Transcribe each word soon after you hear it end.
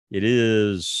It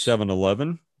is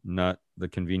 7-Eleven, not the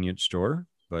convenience store,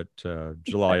 but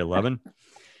July 11.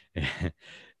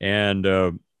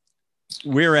 And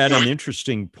we're at an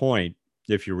interesting point,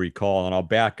 if you recall, and I'll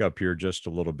back up here just a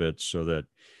little bit so that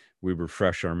we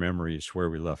refresh our memories where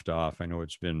we left off. I know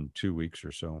it's been 2 weeks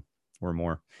or so or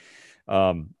more.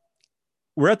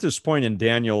 We're at this point in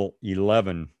Daniel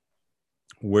 11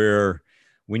 where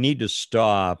we need to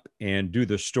stop and do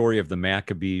the story of the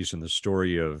Maccabees and the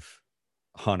story of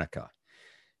Hanukkah.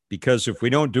 Because if we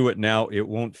don't do it now, it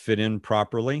won't fit in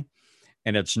properly.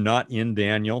 And it's not in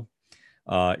Daniel.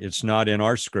 It's not in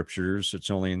our scriptures. It's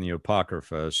only in the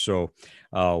Apocrypha. So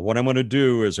what I'm going to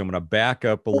do is I'm going to back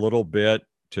up a little bit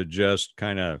to just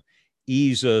kind of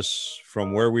ease us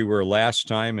from where we were last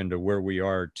time into where we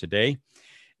are today.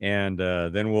 And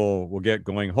then we'll get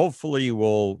going. Hopefully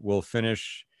we'll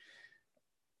finish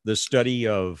the study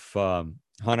of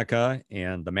Hanukkah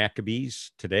and the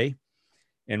Maccabees today.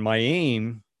 And my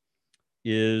aim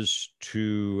is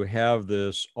to have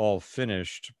this all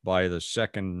finished by the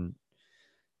second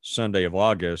Sunday of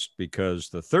August, because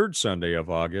the third Sunday of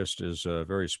August is a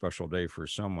very special day for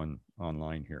someone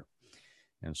online here.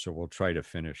 And so we'll try to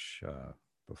finish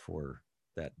before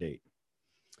that date.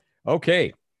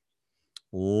 Okay,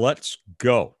 let's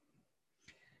go.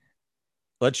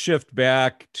 Let's shift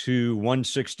back to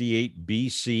 168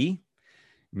 BC.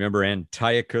 Remember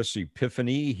Antiochus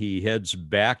Epiphanes? He heads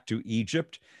back to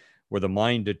Egypt with a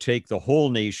mind to take the whole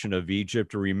nation of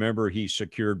Egypt. Remember, he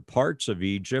secured parts of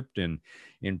Egypt in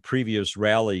previous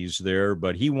rallies there,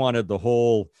 but he wanted the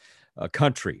whole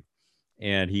country,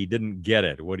 and he didn't get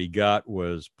it. What he got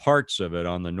was parts of it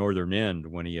on the northern end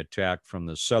when he attacked from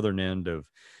the southern end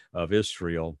of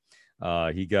Israel.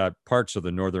 He got parts of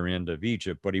the northern end of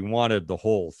Egypt, but he wanted the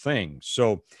whole thing.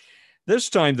 So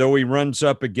this time, though, he runs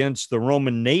up against the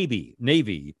Roman Navy.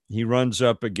 He runs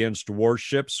up against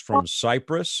warships from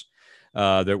Cyprus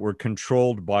that were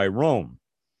controlled by Rome.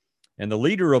 And the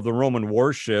leader of the Roman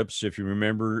warships, if you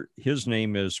remember, his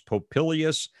name is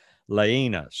Popilius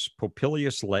Laenas.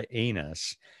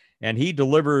 And he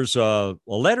delivers a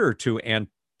letter to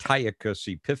Antiochus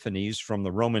Epiphanes from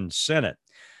the Roman Senate,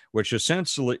 which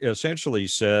essentially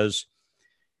says,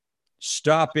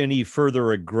 stop any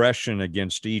further aggression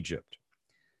against Egypt.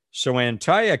 So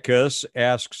Antiochus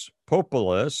asks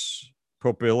Popilius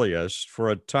for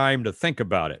a time to think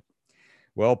about it.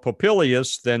 Well,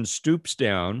 Popilius then stoops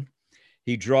down.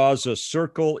 He draws a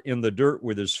circle in the dirt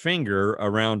with his finger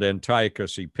around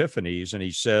Antiochus Epiphanes, and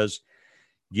he says,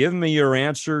 give me your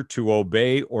answer to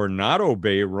obey or not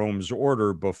obey Rome's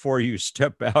order before you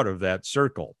step out of that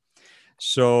circle.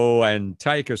 So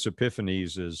Antiochus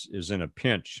Epiphanes is in a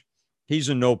pinch. He's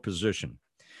in no position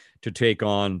to take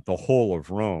on the whole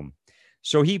of Rome.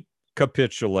 So he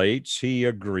capitulates, he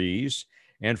agrees,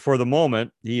 and for the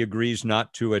moment, he agrees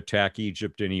not to attack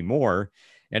Egypt anymore,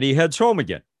 and he heads home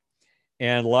again.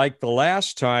 And like the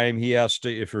last time, he has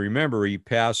to, if you remember, he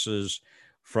passes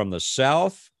from the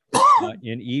south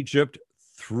in Egypt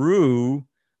through,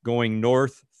 going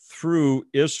north through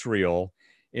Israel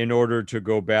in order to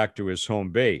go back to his home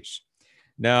base.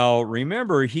 Now,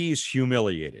 remember, he's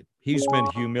humiliated. He's been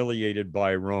humiliated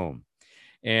by Rome,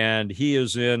 and he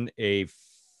is in a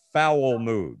foul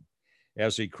mood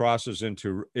as he crosses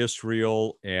into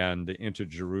Israel and into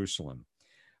Jerusalem.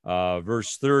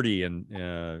 Verse 30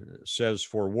 says,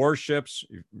 for warships,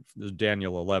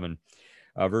 Daniel 11,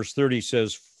 verse 30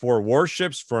 says, for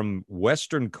warships from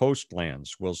western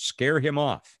coastlands will scare him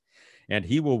off, and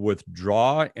he will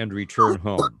withdraw and return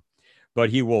home.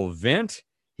 But he will vent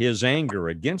his anger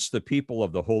against the people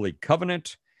of the Holy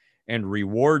Covenant and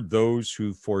reward those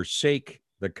who forsake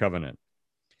the covenant.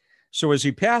 So as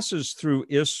he passes through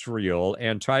Israel,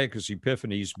 Antiochus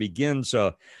Epiphanes begins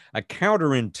a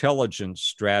counterintelligence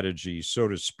strategy, so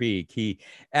to speak. He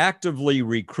actively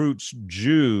recruits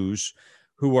Jews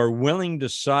who are willing to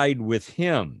side with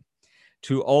him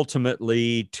to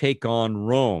ultimately take on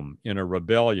Rome in a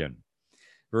rebellion.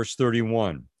 Verse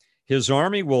 31, his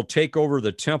army will take over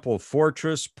the temple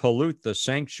fortress, pollute the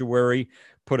sanctuary,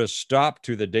 put a stop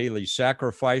to the daily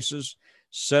sacrifices,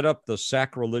 set up the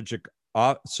sacrilegious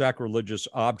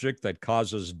object that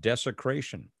causes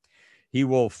desecration. He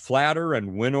will flatter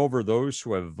and win over those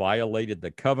who have violated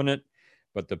the covenant,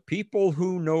 but the people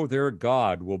who know their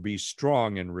God will be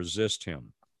strong and resist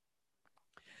him.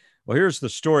 Well, here's the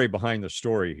story behind the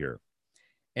story here.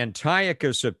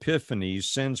 Antiochus Epiphanes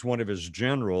sends one of his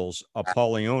generals,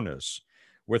 Apollonius,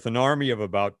 with an army of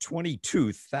about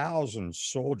 22,000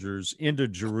 soldiers into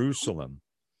Jerusalem,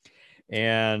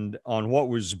 and on what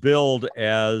was billed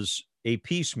as a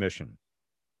peace mission.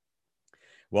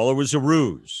 Well, it was a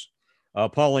ruse.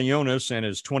 Apollonius and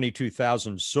his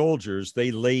 22,000 soldiers,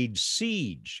 they laid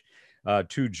siege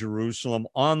to Jerusalem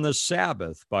on the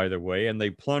Sabbath, by the way, and they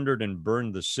plundered and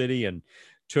burned the city and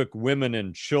took women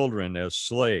and children as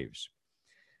slaves.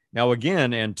 Now,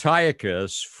 again,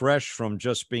 Antiochus, fresh from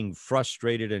just being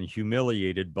frustrated and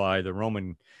humiliated by the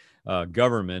Roman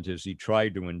government as he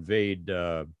tried to invade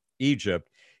Egypt,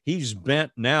 he's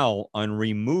bent now on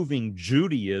removing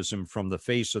Judaism from the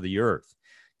face of the earth.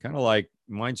 Kind of like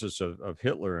reminds us of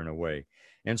Hitler in a way.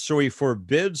 And so he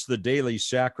forbids the daily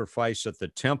sacrifice at the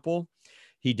temple.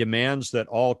 He demands that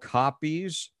all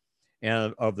copies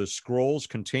of the scrolls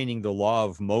containing the law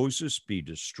of Moses be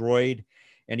destroyed.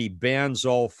 And he bans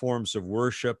all forms of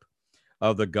worship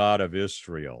of the God of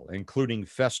Israel, including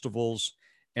festivals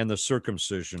and the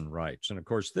circumcision rites. And of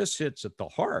course, this hits at the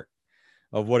heart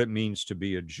of what it means to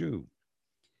be a Jew.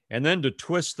 And then to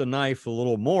twist the knife a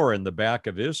little more in the back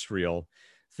of Israel,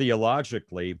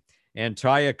 theologically,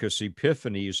 Antiochus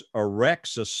Epiphanes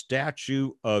erects a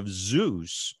statue of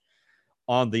Zeus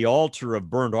on the altar of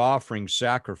burnt offering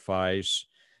sacrifice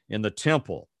in the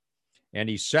temple. And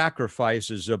he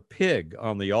sacrifices a pig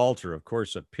on the altar. Of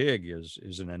course, a pig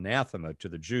is an anathema to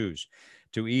the Jews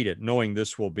to eat it, knowing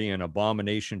this will be an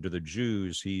abomination to the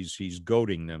Jews. He's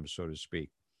goading them, so to speak.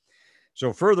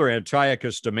 So further,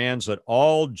 Antiochus demands that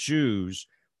all Jews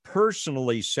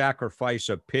personally sacrifice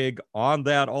a pig on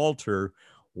that altar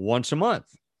once a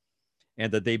month,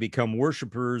 and that they become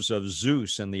worshipers of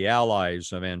Zeus and the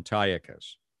allies of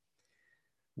Antiochus.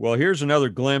 Well, here's another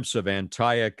glimpse of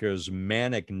Antiochus'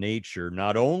 manic nature.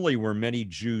 Not only were many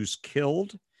Jews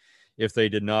killed if they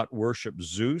did not worship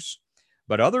Zeus,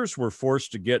 but others were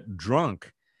forced to get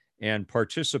drunk and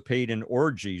participate in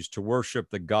orgies to worship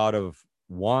the god of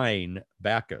wine,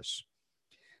 Bacchus.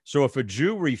 So if a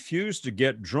Jew refused to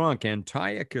get drunk,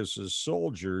 Antiochus's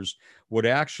soldiers would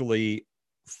actually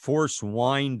force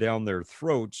wine down their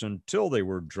throats until they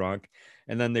were drunk,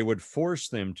 and then they would force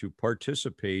them to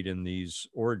participate in these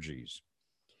orgies.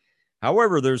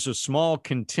 However, there's a small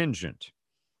contingent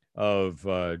of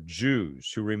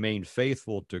Jews who remained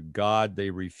faithful to God. They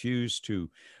refused to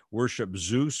worship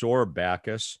Zeus or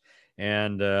Bacchus,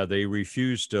 and they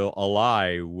refused to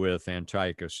ally with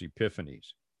Antiochus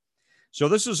Epiphanes. So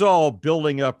this is all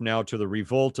building up now to the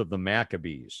revolt of the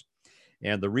Maccabees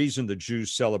and the reason the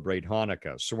Jews celebrate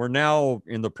Hanukkah. So we're now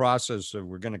in the process of,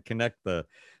 we're going to connect the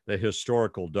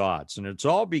historical dots. And it's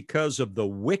all because of the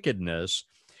wickedness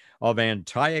of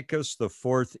Antiochus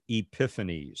IV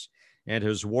Epiphanes and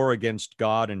his war against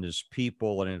God and his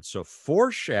people. And it's a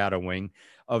foreshadowing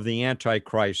of the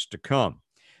Antichrist to come.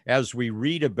 As we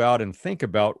read about and think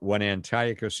about what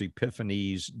Antiochus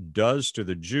Epiphanes does to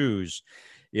the Jews,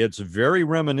 it's very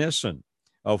reminiscent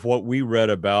of what we read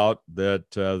about that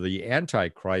the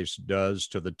Antichrist does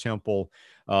to the temple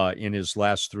in his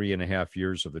last 3.5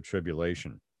 years of the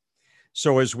tribulation.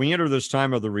 So as we enter this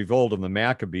time of the revolt of the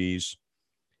Maccabees,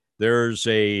 there's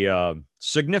a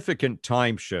significant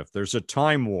time shift. There's a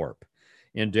time warp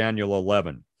in Daniel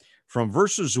 11. From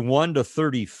verses 1 to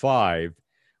 35,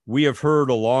 we have heard,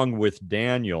 along with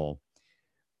Daniel,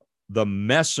 the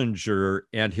messenger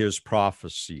and his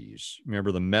prophecies.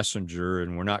 Remember the messenger,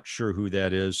 and we're not sure who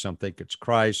that is. Some think it's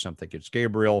Christ, some think it's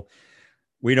Gabriel.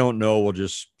 We don't know. We'll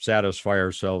just satisfy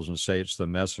ourselves and say it's the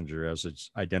messenger as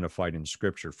it's identified in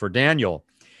Scripture. For Daniel,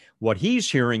 what he's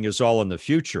hearing is all in the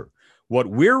future. What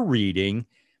we're reading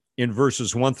in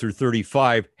verses 1 through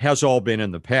 35 has all been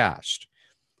in the past.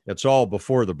 It's all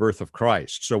before the birth of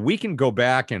Christ. So we can go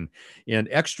back and in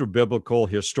extra biblical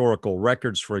historical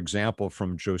records, for example,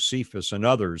 from Josephus and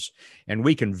others, and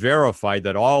we can verify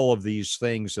that all of these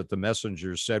things that the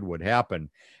messenger said would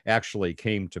happen actually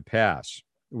came to pass.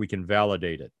 We can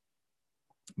validate it.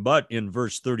 But in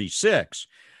verse 36,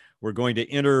 we're going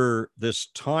to enter this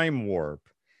time warp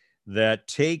that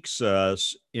takes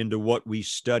us into what we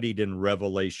studied in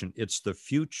Revelation. It's the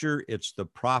future, it's the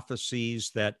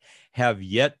prophecies that have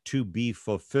yet to be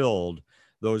fulfilled,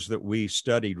 those that we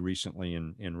studied recently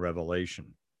in Revelation.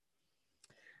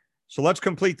 So let's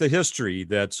complete the history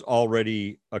that's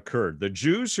already occurred. The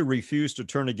Jews who refused to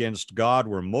turn against God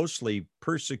were mostly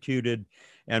persecuted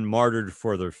and martyred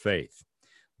for their faith.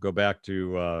 Go back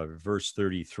to verse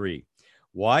 33.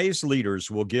 Wise leaders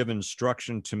will give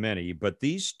instruction to many, but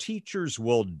these teachers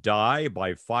will die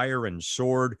by fire and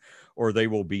sword, or they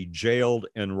will be jailed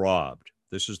and robbed.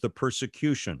 This is the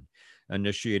persecution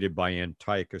initiated by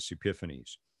Antiochus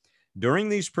Epiphanes. During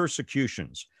these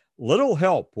persecutions, little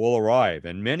help will arrive,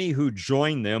 and many who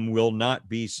join them will not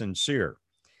be sincere.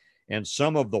 And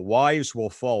some of the wise will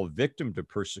fall victim to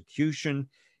persecution.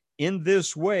 In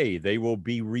this way, they will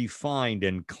be refined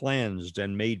and cleansed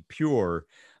and made pure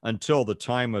until the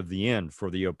time of the end, for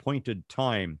the appointed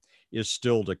time is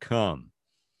still to come.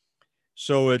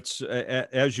 So it's,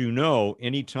 as you know,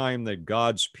 anytime that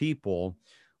God's people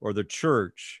or the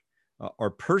church are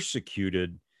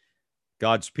persecuted,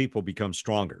 God's people become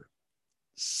stronger.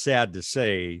 Sad to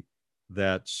say,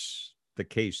 that's the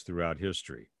case throughout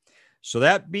history. So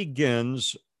that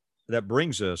brings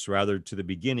us rather to the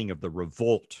beginning of the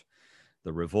revolt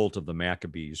of the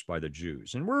Maccabees by the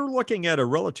Jews. And we're looking at a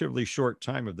relatively short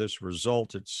time of this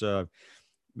result. It's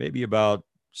maybe about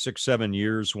 6-7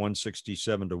 years,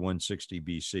 167 to 160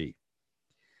 BC.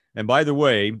 And by the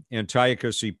way,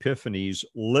 Antiochus Epiphanes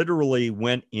literally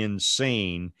went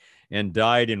insane and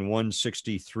died in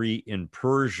 163 in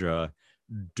Persia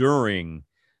during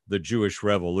the Jewish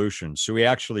Revolution. So he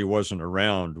actually wasn't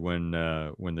around when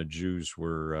the Jews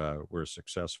were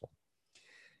successful.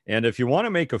 And if you want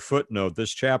to make a footnote,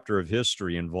 this chapter of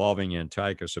history involving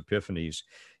Antiochus Epiphanes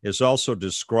is also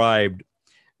described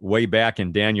way back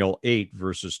in Daniel 8,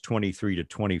 verses 23 to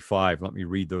 25. Let me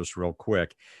read those real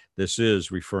quick. This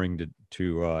is referring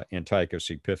to Antiochus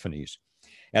Epiphanes.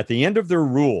 At the end of their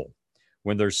rule,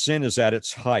 when their sin is at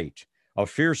its height, a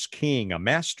fierce king, a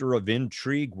master of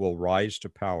intrigue, will rise to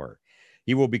power.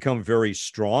 He will become very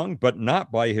strong, but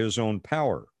not by his own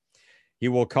power. He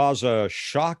will cause a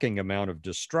shocking amount of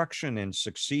destruction and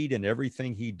succeed in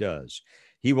everything he does.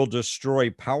 He will destroy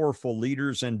powerful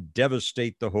leaders and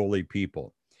devastate the holy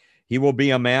people. He will be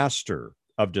a master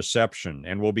of deception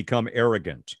and will become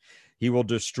arrogant. He will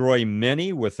destroy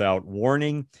many without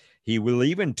warning. He will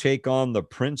even take on the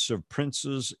prince of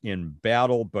princes in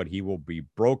battle, but he will be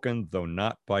broken, though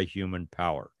not by human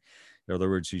power. In other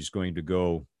words, he's going to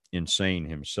go insane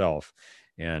himself,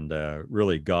 and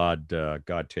really God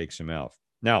takes him out.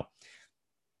 Now,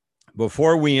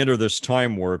 before we enter this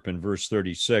time warp in verse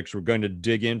 36, we're going to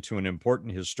dig into an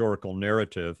important historical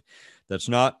narrative that's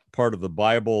not part of the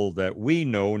Bible that we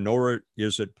know, nor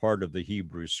is it part of the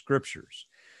Hebrew Scriptures.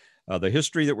 The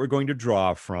history that we're going to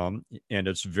draw from, and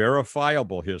it's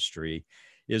verifiable history,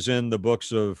 is in the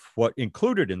books of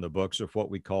included in the books of what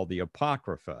we call the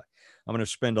Apocrypha. I'm going to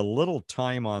spend a little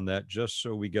time on that just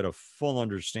so we get a full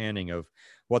understanding of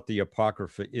what the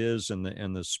Apocrypha is and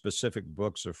the specific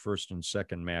books of 1st and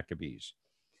 2nd Maccabees.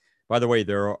 By the way,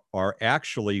 there are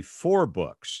actually 4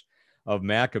 books of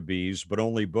Maccabees, but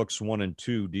only books 1 and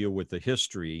 2 deal with the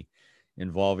history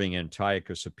involving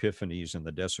Antiochus Epiphanes and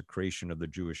the desecration of the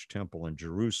Jewish temple in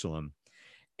Jerusalem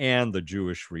and the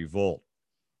Jewish revolt.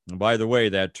 And by the way,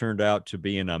 that turned out to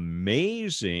be an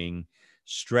amazing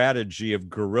strategy of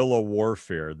guerrilla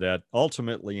warfare that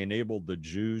ultimately enabled the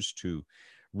Jews to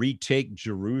retake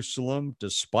Jerusalem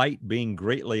despite being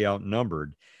greatly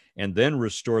outnumbered, and then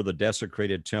restore the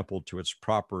desecrated temple to its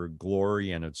proper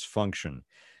glory and its function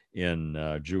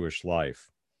in Jewish life.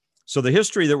 So the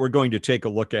history that we're going to take a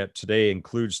look at today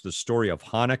includes the story of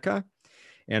Hanukkah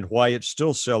and why it's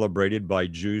still celebrated by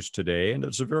Jews today, and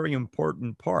it's a very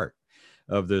important part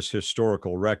of this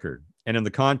historical record. And in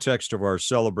the context of our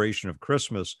celebration of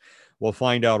Christmas, we'll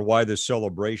find out why the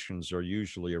celebrations are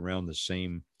usually around the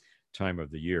same time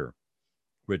of the year,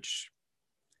 which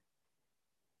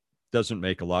doesn't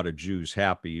make a lot of Jews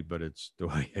happy, but it's the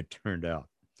way it turned out.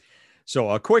 So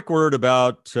a quick word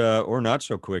about, or not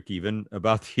so quick even,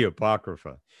 about the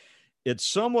Apocrypha. It's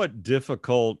somewhat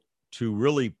difficult to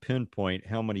really pinpoint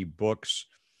how many books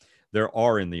there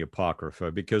are in the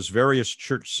Apocrypha because various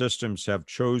church systems have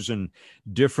chosen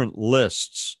different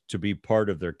lists to be part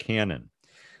of their canon.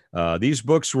 These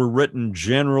books were written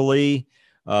generally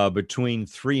between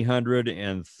 300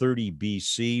 and 30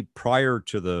 BC, prior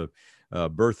to the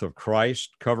birth of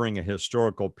Christ, covering a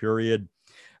historical period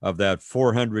of that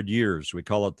 400 years. We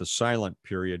call it the silent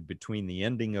period between the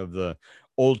ending of the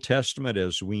Old Testament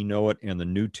as we know it and the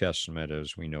New Testament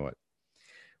as we know it.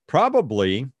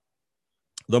 Probably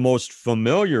the most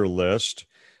familiar list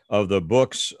of the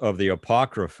books of the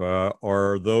Apocrypha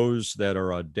are those that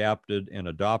are adapted and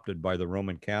adopted by the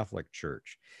Roman Catholic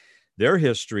Church. Their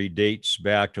history dates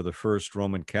back to the first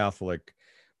Roman Catholic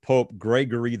Pope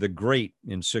Gregory the Great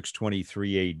in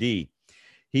 623 AD.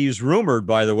 He's rumored,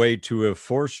 by the way, to have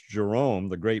forced Jerome,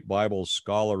 the great Bible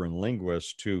scholar and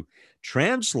linguist, to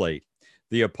translate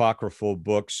the apocryphal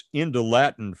books into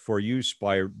Latin for use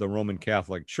by the Roman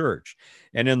Catholic Church.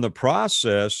 And in the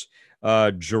process,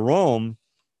 Jerome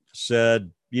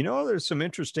said, you know, there's some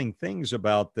interesting things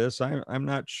about this. I'm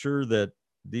not sure that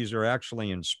these are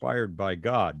actually inspired by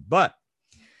God. But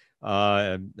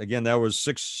again, that was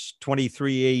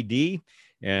 623 AD.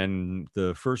 And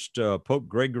the first Pope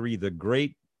Gregory the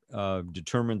Great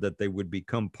determined that they would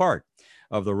become part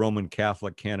of the Roman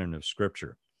Catholic canon of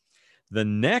Scripture. The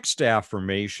next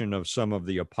affirmation of some of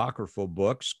the apocryphal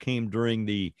books came during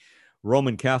the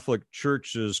Roman Catholic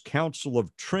Church's Council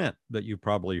of Trent that you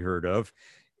probably heard of,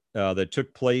 that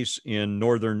took place in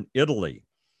northern Italy,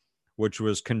 which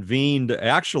was convened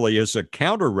actually as a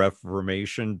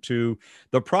counter-reformation to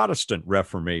the Protestant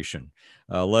Reformation,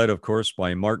 led, of course,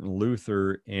 by Martin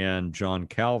Luther and John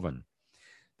Calvin.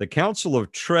 The Council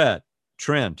of Trent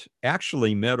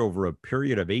actually met over a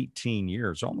period of 18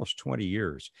 years, almost 20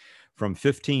 years, from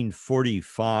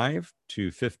 1545 to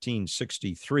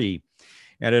 1563,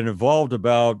 and it involved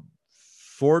about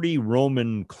 40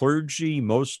 Roman clergy,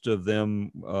 most of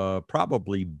them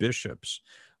probably bishops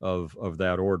of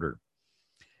that order.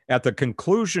 At the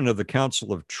conclusion of the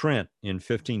Council of Trent in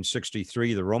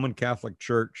 1563, the Roman Catholic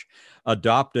Church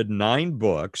adopted 9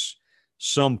 books,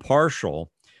 some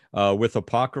partial, with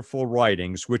apocryphal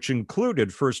writings, which included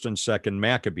 1st and 2nd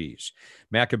Maccabees.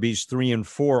 Maccabees 3 and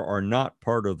 4 are not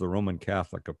part of the Roman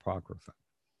Catholic Apocrypha.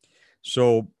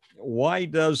 So why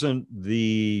doesn't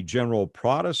the general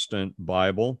Protestant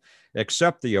Bible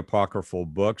accept the apocryphal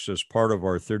books as part of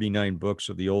our 39 books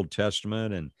of the Old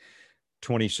Testament and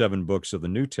 27 books of the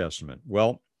New Testament?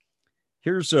 Well,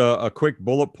 here's a quick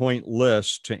bullet point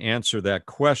list to answer that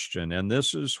question. And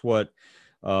this is what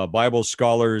Bible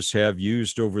scholars have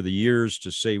used over the years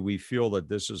to say we feel that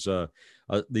this is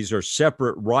these are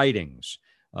separate writings,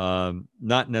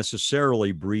 not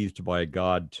necessarily breathed by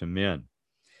God to men.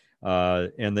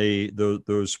 And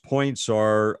those points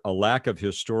are a lack of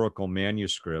historical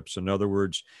manuscripts. In other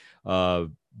words,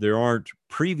 there aren't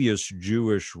previous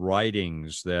Jewish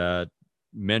writings that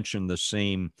mention the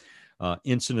same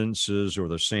incidences or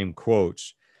the same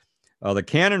quotes. The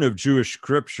canon of Jewish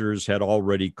scriptures had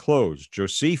already closed.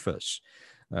 Josephus,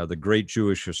 the great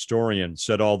Jewish historian,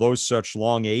 said, although such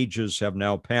long ages have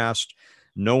now passed,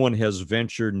 no one has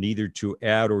ventured neither to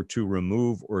add or to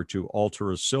remove or to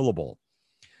alter a syllable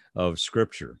of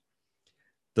scripture.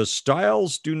 The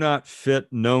styles do not fit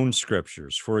known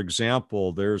scriptures. For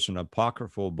example, there's an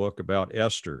apocryphal book about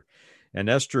Esther, and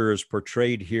Esther is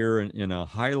portrayed here in a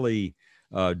highly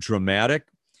dramatic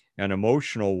and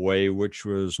emotional way, which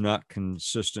was not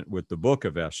consistent with the book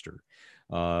of Esther.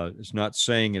 It's not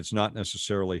saying it's not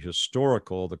necessarily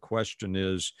historical. The question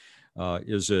is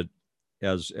it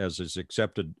as is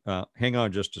accepted? Hang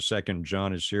on just a second.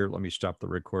 John is here. Let me stop the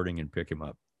recording and pick him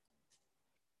up.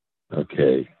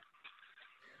 Okay.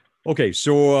 Okay,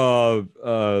 so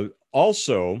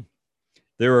also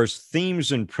there are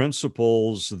themes and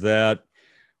principles that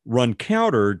run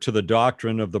counter to the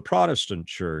doctrine of the Protestant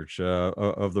Church,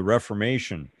 of the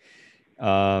Reformation.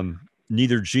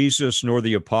 Neither Jesus nor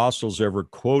the apostles ever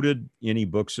quoted any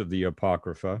books of the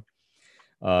Apocrypha.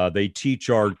 They teach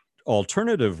our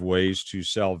alternative ways to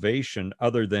salvation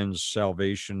other than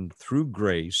salvation through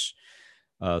grace,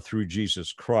 through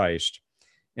Jesus Christ.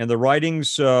 And the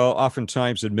writings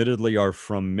oftentimes, admittedly, are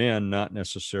from men, not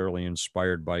necessarily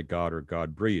inspired by God or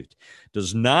God-breathed.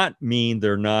 Does not mean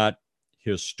they're not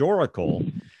historical,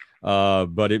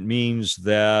 but it means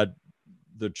that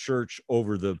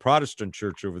the Protestant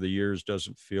church over the years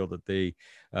doesn't feel that they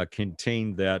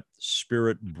contain that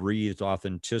spirit-breathed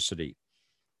authenticity.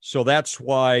 So that's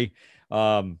why,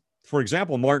 for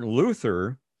example, Martin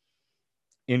Luther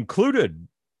included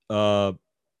the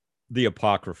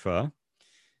Apocrypha,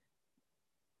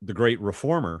 the great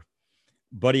reformer,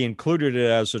 but he included it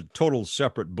as a total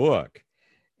separate book.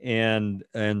 And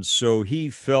so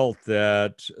he felt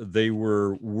that they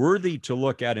were worthy to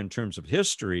look at in terms of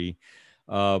history,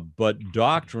 but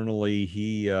doctrinally,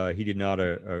 he did not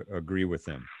agree with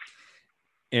them.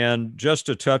 And just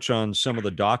to touch on some of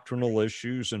the doctrinal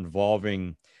issues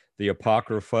involving the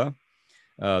Apocrypha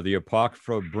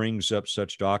brings up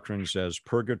such doctrines as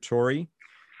purgatory,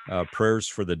 prayers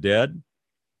for the dead,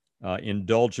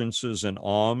 indulgences and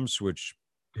alms, which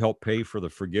help pay for the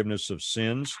forgiveness of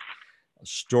sins,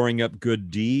 storing up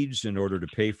good deeds in order to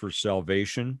pay for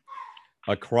salvation,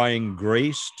 acquiring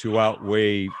grace to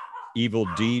outweigh evil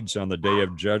deeds on the day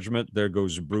of judgment. There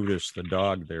goes Brutus the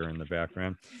dog there in the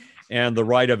background. And the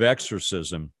rite of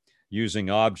exorcism, using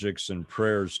objects and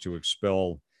prayers to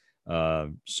expel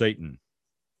Satan.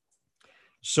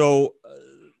 So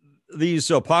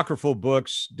these apocryphal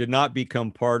books did not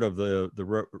become part of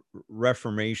the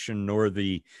Reformation nor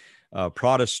the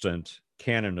Protestant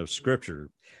canon of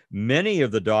Scripture. Many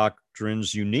of the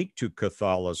doctrines unique to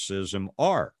Catholicism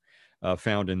are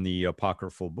found in the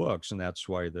apocryphal books, and that's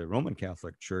why the Roman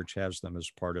Catholic Church has them as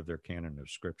part of their canon of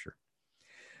Scripture.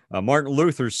 Martin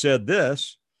Luther said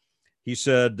this. He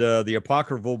said, the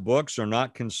apocryphal books are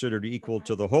not considered equal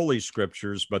to the Holy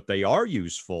Scriptures, but they are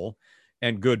useful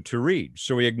and good to read.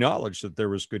 So he acknowledged that there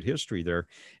was good history there.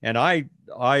 And I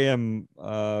am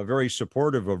very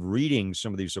supportive of reading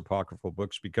some of these apocryphal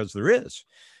books because there is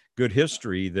good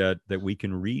history that we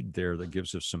can read there that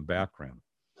gives us some background.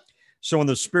 So in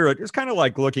the spirit, it's kind of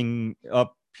like looking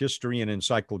up history in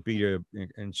Encyclopedia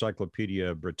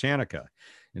Britannica.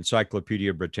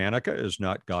 Encyclopedia Britannica is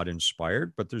not God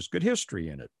inspired, but there's good history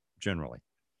in it generally.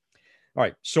 All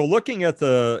right. So looking at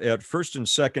First and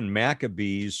Second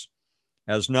Maccabees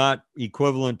as not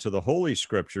equivalent to the Holy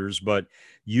Scriptures, but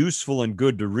useful and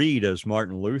good to read, as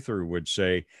Martin Luther would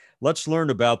say, let's learn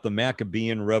about the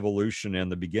Maccabean Revolution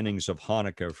and the beginnings of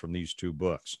Hanukkah from these two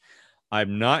books.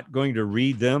 I'm not going to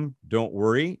read them. Don't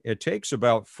worry. It takes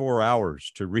about 4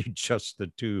 hours to read just the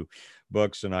two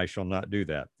books, and I shall not do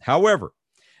that. However,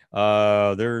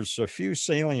 there's a few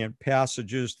salient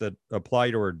passages that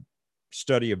apply to our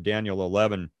study of Daniel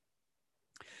 11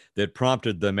 that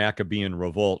prompted the Maccabean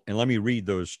Revolt. And let me read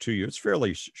those to you. It's a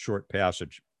fairly short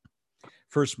passage.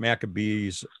 First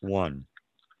Maccabees 1.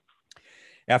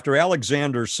 After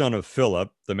Alexander, son of Philip,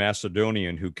 the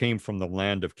Macedonian, who came from the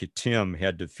land of Kittim,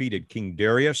 had defeated King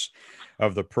Darius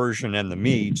of the Persian and the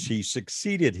Medes, he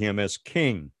succeeded him as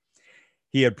king.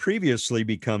 He had previously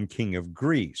become king of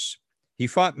Greece. He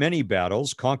fought many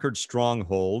battles, conquered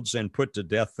strongholds, and put to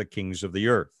death the kings of the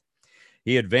earth.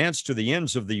 He advanced to the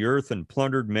ends of the earth and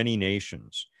plundered many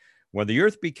nations. When the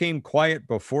earth became quiet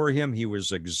before him, he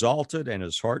was exalted and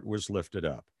his heart was lifted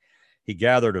up. He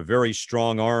gathered a very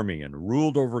strong army and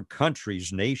ruled over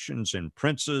countries, nations, and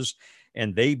princes,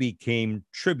 and they became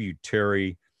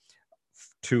tributary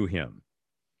to him.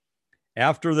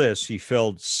 After this, he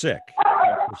fell sick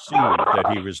and perceived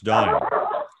that he was dying.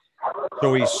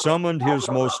 So he summoned his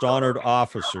most honored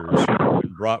officers, who had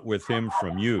been brought with him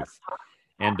from youth,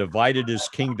 and divided his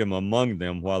kingdom among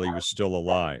them while he was still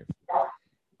alive.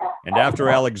 And after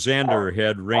Alexander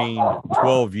had reigned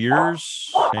 12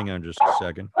 years, hang on just a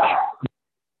second.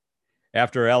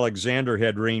 After Alexander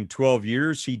had reigned 12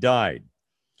 years, he died.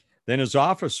 Then his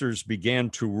officers began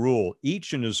to rule,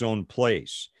 each in his own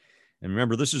place. And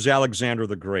remember, this is Alexander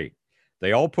the Great.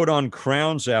 They all put on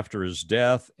crowns after his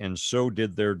death, and so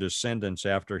did their descendants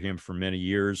after him for many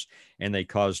years, and they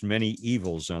caused many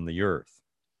evils on the earth.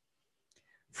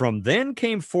 From then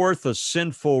came forth a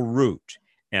sinful root,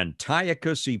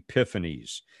 Antiochus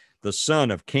Epiphanes, the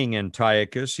son of King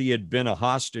Antiochus. He had been a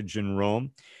hostage in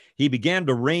Rome. He began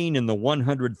to reign in the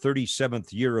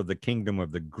 137th year of the kingdom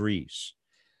of the Greeks.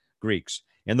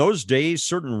 In those days,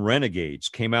 certain renegades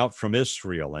came out from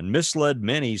Israel and misled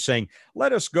many, saying,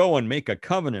 "Let us go and make a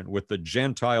covenant with the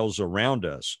Gentiles around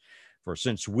us. For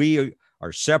since we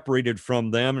are separated from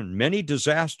them, many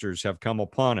disasters have come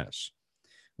upon us."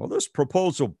 Well, this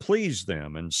proposal pleased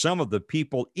them, and some of the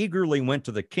people eagerly went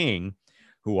to the king,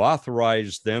 who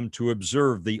authorized them to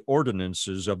observe the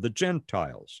ordinances of the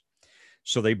Gentiles.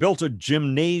 So they built a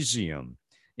gymnasium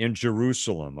in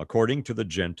Jerusalem, according to the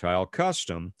Gentile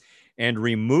custom, and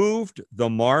removed the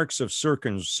marks of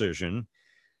circumcision.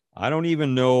 I don't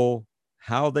even know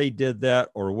how they did that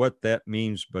or what that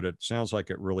means, but it sounds like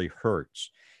it really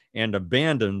hurts, and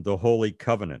abandoned the Holy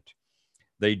Covenant.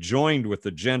 They joined with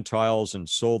the Gentiles and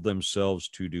sold themselves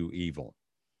to do evil.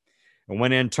 And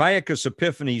when Antiochus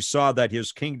Epiphanes saw that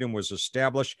his kingdom was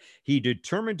established, he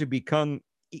determined to become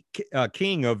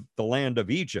king of the land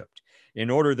of Egypt in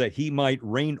order that he might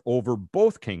reign over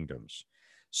both kingdoms.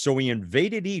 So he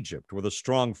invaded Egypt with a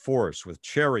strong force, with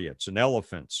chariots and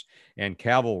elephants and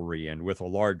cavalry, and with a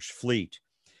large fleet.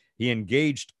 He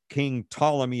engaged King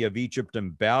Ptolemy of Egypt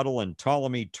in battle, and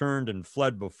Ptolemy turned and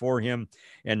fled before him,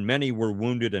 and many were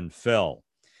wounded and fell.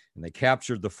 And they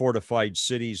captured the fortified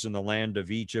cities in the land of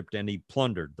Egypt, and he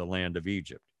plundered the land of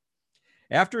Egypt.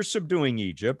 After subduing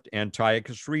Egypt,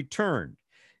 Antiochus returned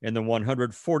in the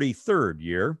 143rd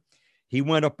year. He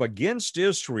went up against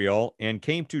Israel and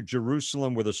came to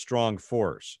Jerusalem with a strong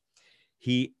force.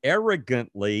 He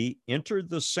arrogantly entered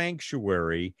the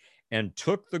sanctuary and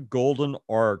took the golden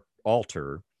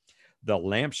altar, the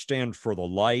lampstand for the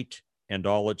light, and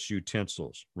all its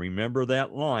utensils. Remember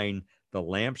that line, the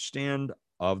lampstand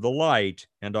of the light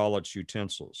and all its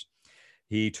utensils.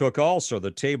 He took also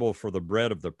the table for the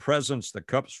bread of the presence, the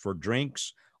cups for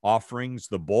drinks, offerings,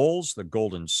 the bowls, the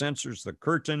golden censers, the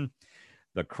curtain,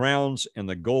 the crowns, and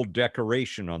the gold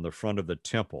decoration on the front of the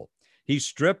temple. He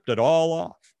stripped it all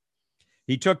off.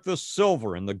 He took the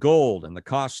silver and the gold and the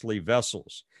costly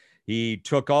vessels. He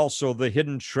took also the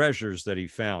hidden treasures that he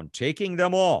found. Taking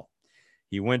them all,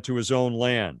 he went to his own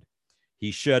land.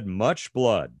 He shed much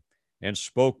blood and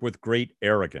spoke with great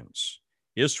arrogance.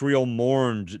 Israel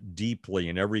mourned deeply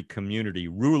in every community.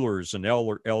 Rulers and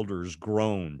elders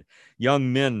groaned.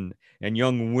 Young men and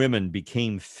young women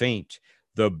became faint.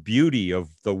 The beauty of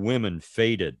the women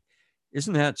faded.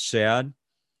 Isn't that sad?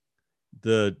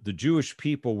 The Jewish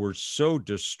people were so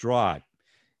distraught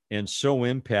and so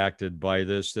impacted by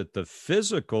this that the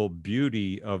physical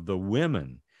beauty of the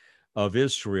women of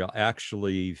Israel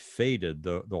actually faded.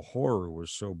 The horror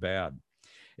was so bad.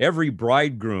 Every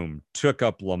bridegroom took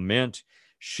up lament.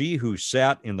 She who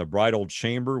sat in the bridal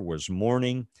chamber was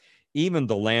mourning. Even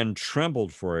the land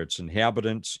trembled for its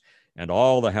inhabitants, and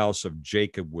all the house of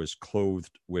Jacob was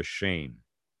clothed with shame.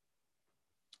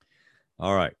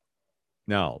 All right.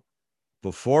 Now,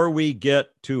 before we get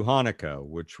to Hanukkah,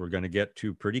 which we're going to get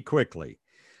to pretty quickly,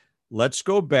 let's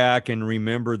go back and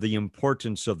remember the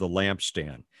importance of the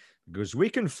lampstand, because we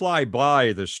can fly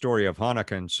by the story of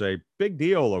Hanukkah and say, big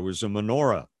deal, it was a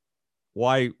menorah.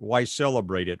 Why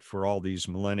celebrate it for all these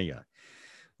millennia?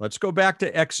 Let's go back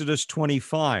to Exodus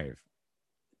 25.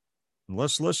 And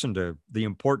let's listen to the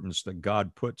importance that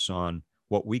God puts on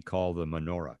what we call the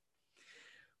menorah.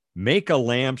 Make a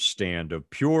lampstand of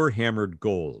pure hammered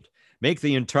gold. Make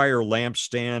the entire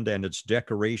lampstand and its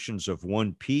decorations of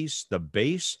one piece, the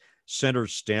base, center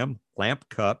stem, lamp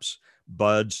cups,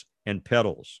 buds, and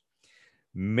petals.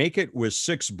 Make it with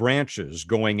 6 branches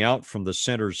going out from the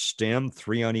center stem,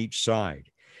 3 on each side.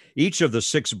 Each of the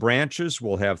 6 branches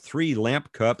will have 3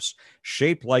 lamp cups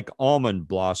shaped like almond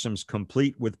blossoms,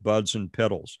 complete with buds and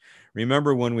petals.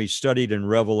 Remember when we studied in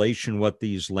Revelation what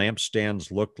these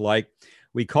lampstands looked like?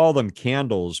 We call them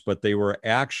candles, but they were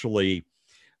actually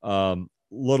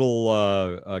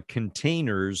little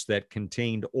containers that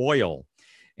contained oil.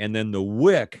 And then the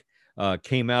wick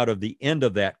came out of the end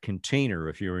of that container,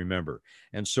 if you remember.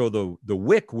 And so the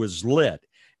wick was lit,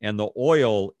 and the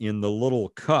oil in the little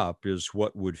cup is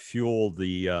what would fuel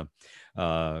the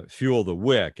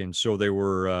wick. And so there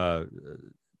were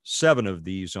 7 of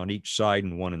these on each side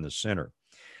and 1 in the center.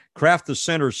 Craft the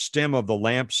center stem of the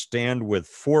lampstand with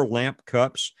 4 lamp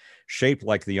cups shaped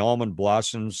like the almond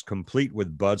blossoms, complete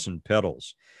with buds and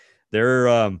petals. There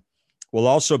will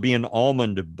also be an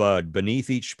almond bud beneath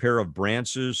each pair of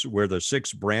branches, where the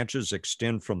 6 branches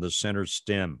extend from the center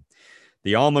stem.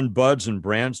 The almond buds and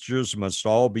branches must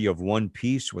all be of one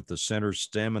piece with the center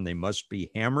stem, and they must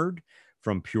be hammered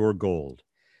from pure gold.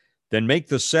 Then make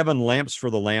the 7 lamps for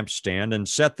the lampstand and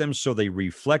set them so they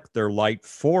reflect their light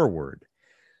forward.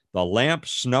 The lamp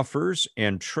snuffers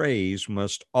and trays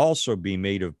must also be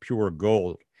made of pure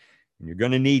gold. And you're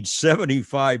going to need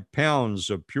 75 pounds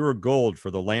of pure gold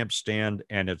for the lampstand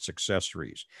and its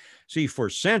accessories. See, for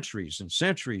centuries and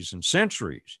centuries and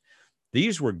centuries,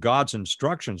 these were God's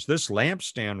instructions. This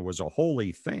lampstand was a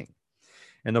holy thing.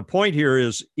 And the point here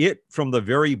is, it from the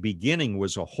very beginning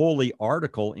was a holy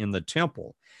article in the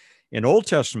temple. In Old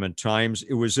Testament times,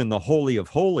 it was in the Holy of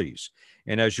Holies.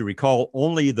 And as you recall,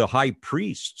 only the high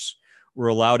priests were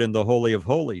allowed in the Holy of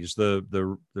Holies.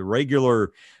 The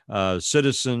regular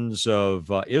citizens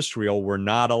of Israel were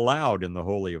not allowed in the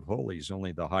Holy of Holies,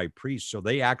 only the high priest. So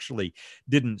they actually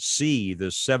didn't see the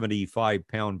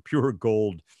 75-pound pure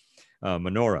gold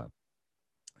menorah.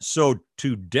 So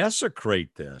to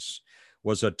desecrate this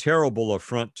was a terrible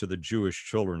affront to the Jewish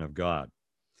children of God.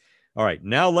 All right,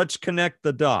 now let's connect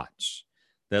the dots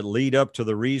that lead up to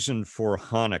the reason for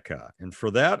Hanukkah. And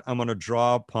for that, I'm going to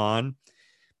draw upon,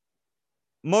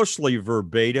 mostly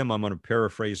verbatim, I'm going to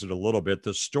paraphrase it a little bit,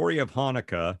 the story of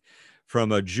Hanukkah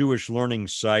from a Jewish learning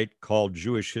site called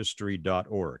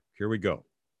jewishhistory.org. Here we go.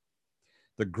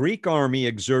 The Greek army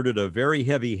exerted a very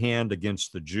heavy hand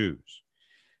against the Jews.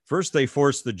 First, they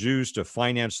forced the Jews to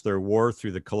finance their war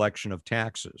through the collection of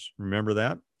taxes. Remember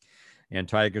that?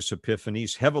 Antiochus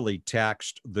Epiphanes heavily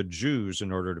taxed the Jews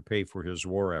in order to pay for his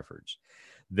war efforts.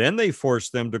 Then they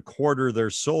forced them to quarter their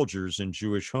soldiers in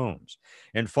Jewish homes.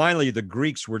 And finally, the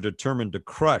Greeks were determined to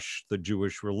crush the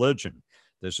Jewish religion.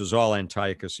 This is all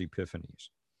Antiochus Epiphanes.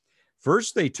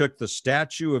 First, they took the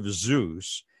statue of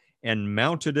Zeus and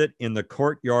mounted it in the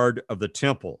courtyard of the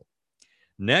temple.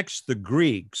 Next, the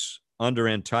Greeks, under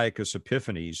Antiochus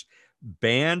Epiphanes,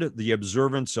 banned the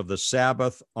observance of the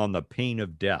Sabbath on the pain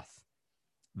of death.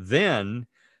 Then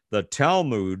the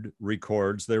Talmud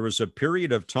records there was a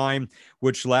period of time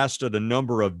which lasted a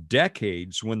number of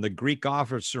decades when the Greek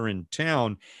officer in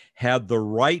town had the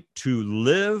right to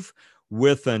live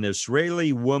with an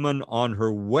Israeli woman on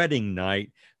her wedding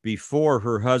night before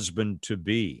her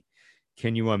husband-to-be.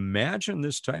 Can you imagine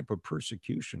this type of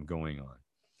persecution going on?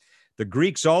 The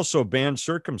Greeks also banned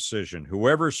circumcision.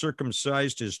 Whoever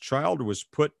circumcised his child was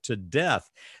put to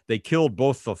death. They killed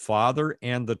both the father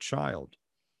and the child.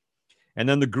 And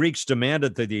then the Greeks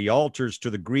demanded that the altars to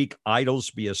the Greek idols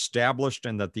be established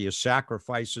and that the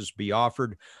sacrifices be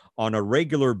offered on a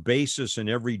regular basis in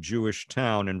every Jewish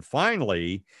town. And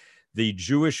finally, the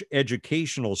Jewish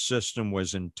educational system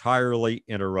was entirely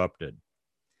interrupted.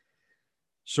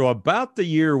 So, about the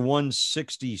year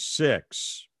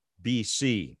 166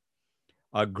 BC,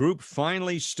 a group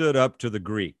finally stood up to the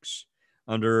Greeks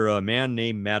under a man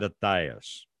named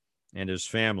Mattathias and his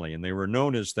family, and they were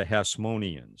known as the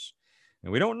Hasmoneans.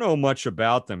 And we don't know much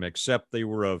about them except they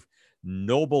were of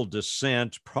noble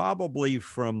descent, probably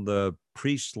from the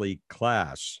priestly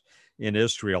class in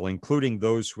Israel, including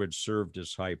those who had served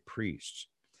as high priests.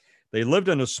 They lived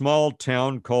in a small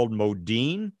town called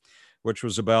Modin, which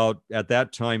was about, at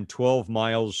that time, 12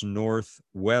 miles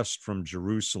northwest from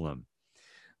Jerusalem.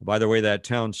 By the way, that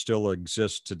town still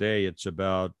exists today. It's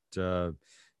about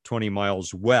 20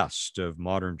 miles west of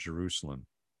modern Jerusalem.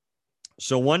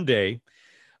 So one day,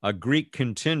 a Greek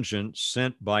contingent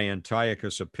sent by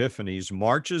Antiochus Epiphanes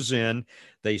marches in.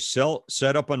 They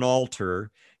set up an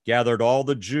altar, gathered all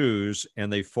the Jews,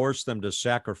 and they forced them to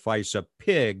sacrifice a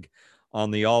pig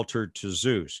on the altar to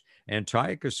Zeus.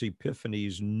 Antiochus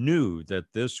Epiphanes knew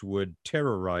that this would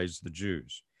terrorize the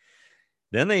Jews.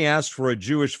 Then they asked for a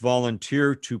Jewish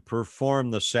volunteer to perform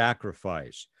the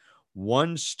sacrifice.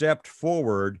 One stepped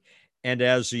forward, and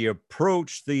as he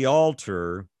approached the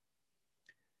altar,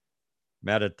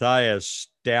 Mattathias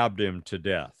stabbed him to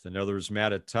death. In other words,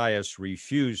 Mattathias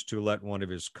refused to let one of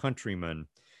his countrymen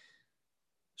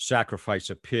sacrifice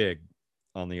a pig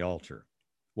on the altar.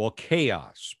 Well,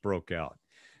 chaos broke out.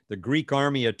 The Greek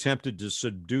army attempted to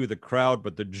subdue the crowd,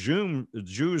 but the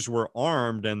Jews were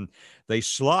armed and they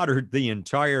slaughtered the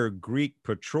entire Greek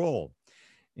patrol.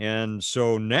 And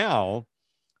so now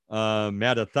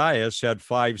Mattathias had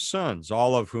 5 sons,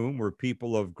 all of whom were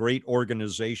people of great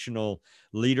organizational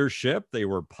leadership. They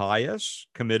were pious,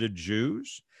 committed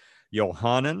Jews: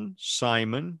 Johanan,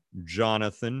 Simon,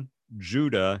 Jonathan,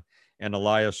 Judah, and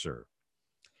Eleazar.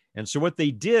 And so what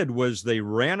they did was they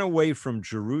ran away from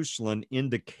Jerusalem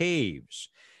into caves,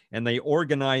 and they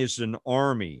organized an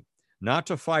army, not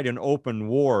to fight an open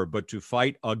war, but to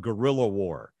fight a guerrilla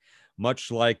war,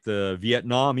 much like the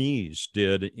Vietnamese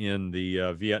did in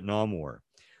the Vietnam War.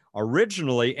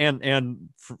 Originally, and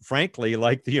frankly,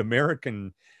 like the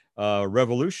American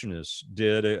revolutionists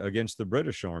did against the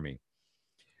British Army.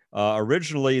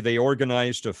 Originally, they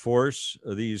organized a force,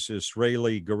 these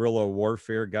Israeli guerrilla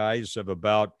warfare guys, of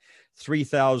about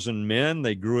 3,000 men.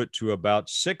 They grew it to about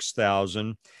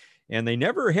 6,000, and they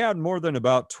never had more than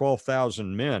about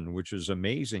 12,000 men, which is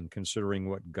amazing considering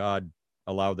what God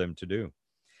allowed them to do.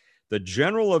 The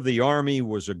general of the army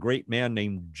was a great man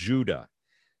named Judah,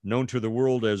 known to the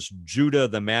world as Judah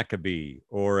the Maccabee,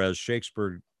 or as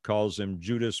Shakespeare calls him,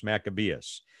 Judas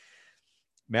Maccabeus.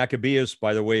 Maccabeus,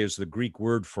 by the way, is the Greek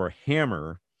word for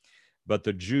hammer, but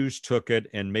the Jews took it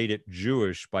and made it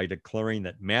Jewish by declaring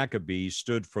that Maccabee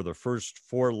stood for the first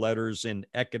 4 letters in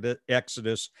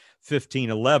Exodus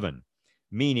 15:11,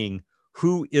 meaning,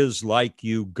 "Who is like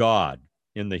you, God,"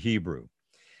 in the Hebrew.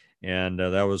 And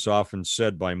that was often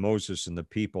said by Moses and the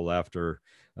people after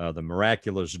the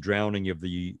miraculous drowning of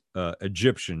the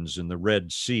Egyptians in the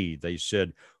Red Sea. They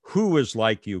said, "Who is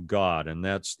like you, God?" And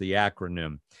that's the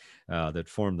acronym that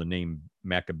formed the name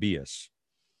Maccabeus.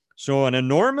 So an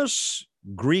enormous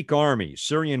Greek army,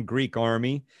 Syrian Greek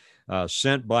army,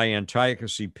 sent by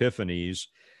Antiochus Epiphanes,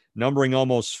 numbering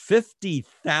almost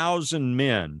 50,000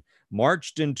 men,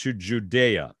 marched into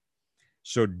Judea.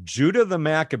 So Judah the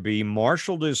Maccabee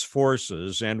marshaled his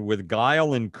forces, and with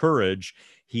guile and courage,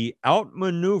 he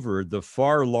outmaneuvered the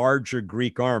far larger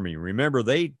Greek army. Remember,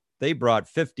 they brought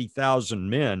 50,000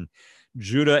 men.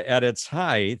 Judah, at its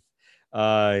height,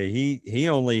 he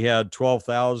only had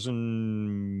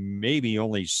 12,000, maybe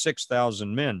only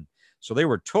 6,000 men. So they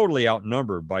were totally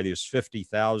outnumbered by this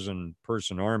 50,000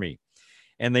 person army.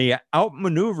 And they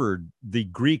outmaneuvered the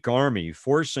Greek army,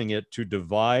 forcing it to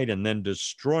divide and then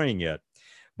destroying it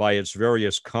by its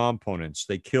various components.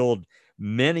 They killed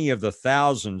many of the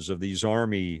thousands of these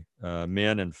army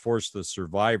men and forced the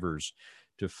survivors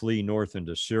to flee north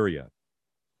into Syria.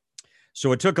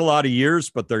 So it took a lot of years,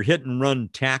 but their hit and run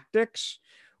tactics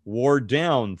wore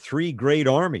down 3 great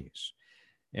armies.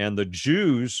 And the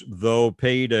Jews, though,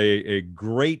 paid a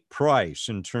great price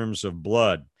in terms of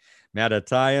blood.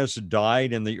 Mattathias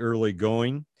died in the early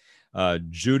going.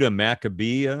 Judah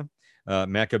Maccabeus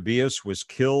was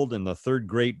killed in the 3rd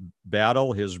great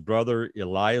battle. His brother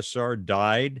Eleazar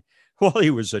died while he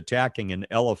was attacking an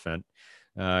elephant.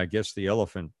 I guess the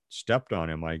elephant stepped on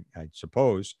him, I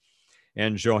suppose.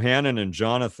 And Johanan and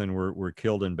Jonathan were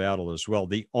killed in battle as well.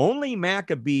 The only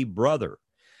Maccabee brother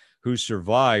who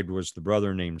survived was the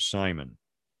brother named Simon.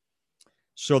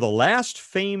 So the last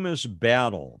famous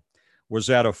battle was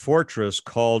at a fortress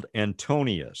called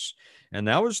Antonius, and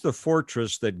that was the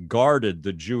fortress that guarded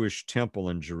the Jewish temple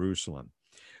in Jerusalem.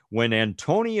 When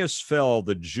Antonius fell,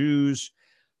 the Jews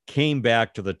came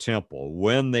back to the temple.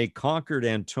 When they conquered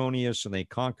Antonius and they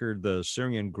conquered the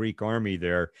Syrian Greek army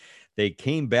there, they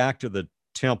came back to the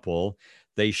temple.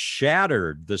 They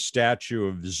shattered the statue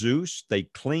of Zeus. They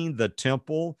cleaned the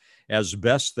temple as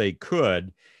best they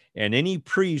could. And any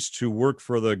priests who worked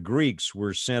for the Greeks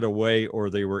were sent away or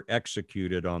they were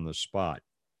executed on the spot.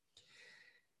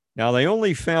 Now, they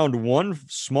only found one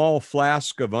small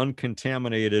flask of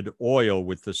uncontaminated oil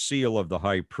with the seal of the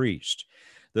high priest.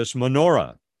 This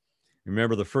menorah,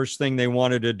 remember, the first thing they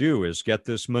wanted to do is get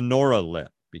this menorah lit,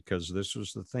 because this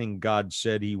was the thing God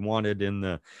said he wanted in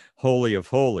the Holy of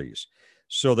Holies.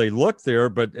 So they looked there,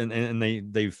 but and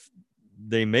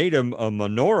they made a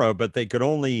menorah, but they could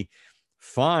only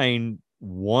find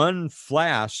one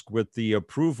flask with the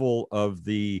approval of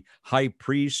the high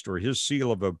priest or his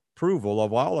seal of approval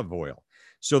of olive oil.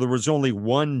 So there was only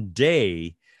 1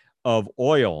 day of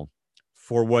oil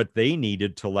for what they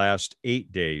needed to last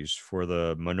 8 days for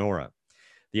the menorah.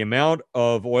 The amount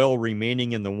of oil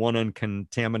remaining in the one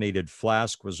uncontaminated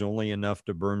flask was only enough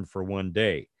to burn for 1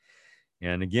 day.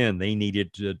 And again, they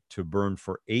needed to burn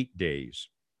for 8 days.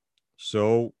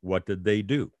 So what did they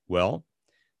do? Well,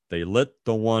 they lit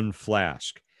the one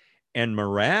flask, and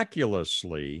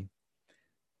miraculously,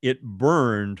 it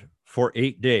burned for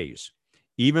 8 days.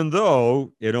 Even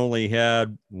though it only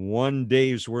had 1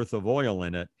 day's worth of oil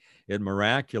in it, it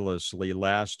miraculously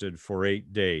lasted for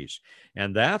 8 days.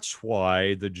 And that's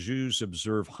why the Jews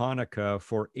observe Hanukkah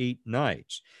for 8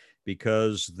 nights,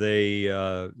 because they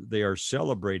are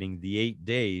celebrating the 8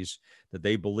 days that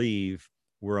they believe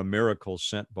were a miracle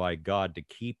sent by God to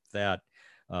keep that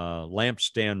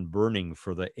lampstand burning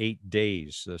for the 8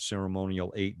 days, the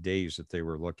ceremonial 8 days that they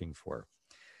were looking for.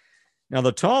 Now,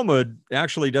 the Talmud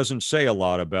actually doesn't say a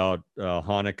lot about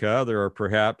Hanukkah. There are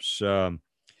perhaps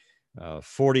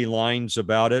 40 lines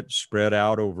about it spread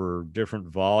out over different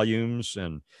volumes.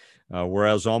 And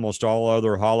whereas almost all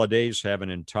other holidays have an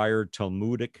entire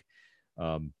Talmudic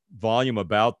volume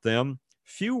about them,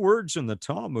 few words in the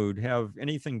Talmud have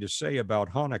anything to say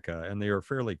about Hanukkah, and they are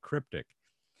fairly cryptic.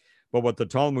 But what the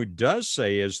Talmud does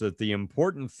say is that the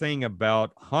important thing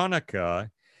about Hanukkah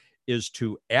is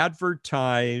to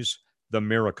advertise the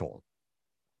miracle.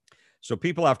 So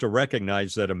people have to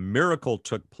recognize that a miracle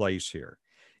took place here.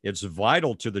 It's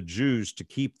vital to the Jews to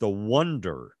keep the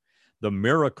wonder, the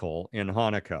miracle in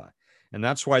Hanukkah. And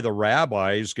that's why the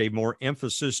rabbis gave more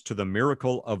emphasis to the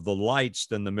miracle of the lights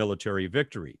than the military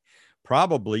victory.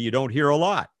 Probably you don't hear a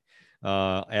lot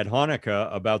at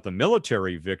Hanukkah about the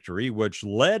military victory, which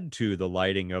led to the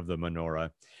lighting of the menorah.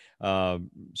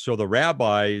 So the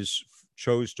rabbis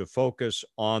chose to focus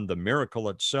on the miracle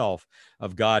itself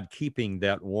of God keeping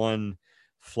that one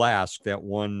flask, that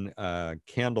one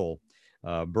candle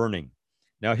burning.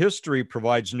 Now, history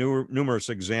provides numerous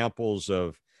examples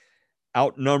of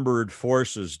outnumbered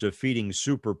forces defeating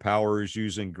superpowers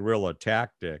using guerrilla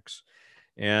tactics.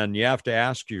 And you have to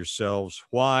ask yourselves,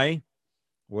 why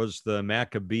was the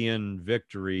Maccabean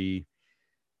victory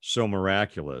so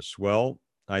miraculous? Well,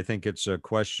 I think it's a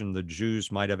question the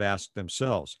Jews might have asked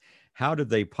themselves. How did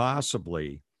they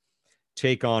possibly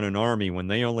take on an army when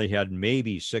they only had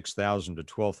maybe 6,000 to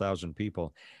 12,000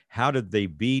 people? How did they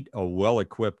beat a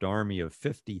well-equipped army of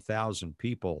 50,000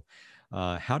 people?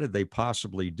 How did they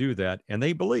possibly do that? And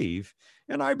they believe,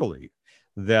 and I believe,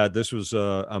 that this was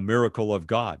a miracle of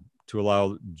God to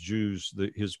allow Jews,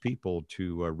 his people,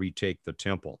 to retake the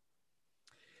temple.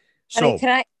 So, I mean,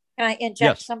 can I inject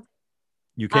yes, something?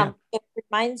 You can. It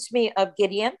reminds me of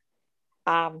Gideon,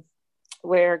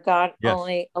 where God Yes.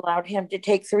 only allowed him to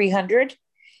take 300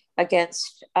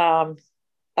 against a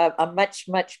much,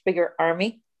 much bigger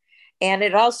army. And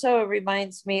it also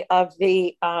reminds me of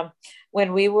the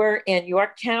when we were in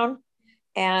Yorktown,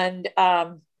 and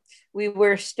we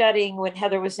were studying when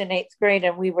Heather was in 8th grade,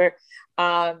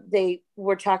 and they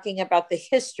were talking about the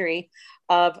history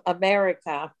of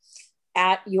America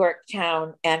at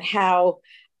Yorktown, and how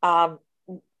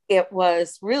it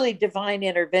was really divine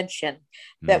intervention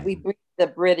that we bring the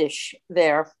British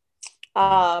there.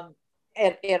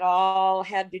 It all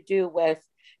had to do with,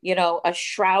 a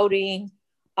shrouding,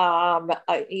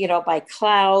 by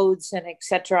clouds and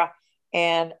etc.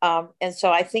 And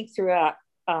so I think throughout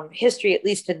history, at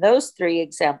least in those 3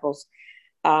 examples,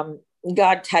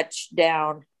 God touched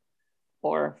down,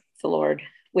 or the Lord,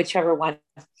 whichever one,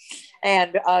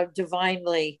 and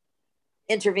divinely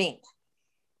intervened.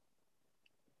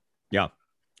 Yeah.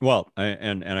 Well,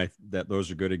 that those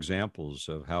are good examples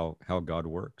of how God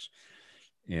works,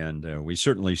 and we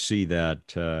certainly see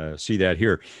that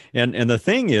here. And the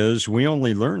thing is, we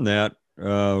only learn that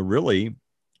really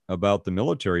about the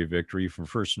military victory from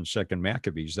First and Second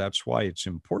Maccabees. That's why it's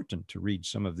important to read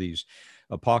some of these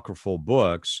apocryphal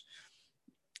books,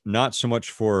 not so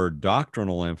much for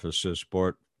doctrinal emphasis,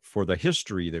 but for the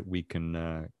history that we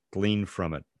can glean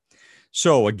from it.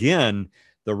 So again,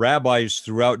 the rabbis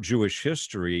throughout Jewish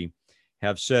history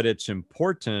have said it's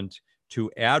important to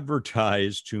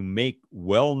advertise, to make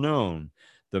well known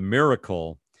the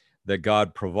miracle that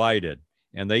God provided.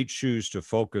 And they choose to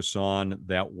focus on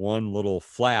that one little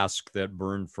flask that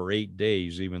burned for 8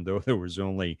 days, even though there was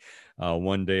only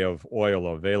 1 day of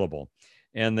oil available.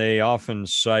 And they often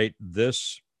cite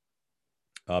this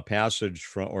passage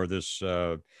from, or this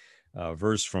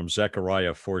verse from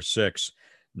Zechariah 4:6.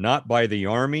 Not by the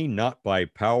army, not by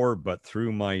power, but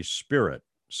through my spirit,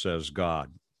 says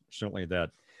God. Certainly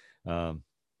that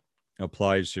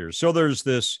applies here. So there's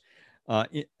this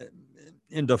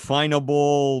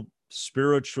indefinable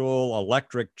spiritual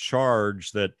electric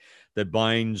charge that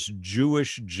binds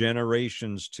Jewish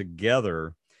generations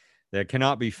together that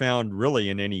cannot be found really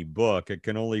in any book. It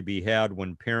can only be had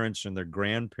when parents and their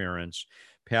grandparents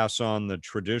pass on the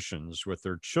traditions with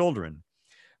their children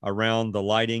around the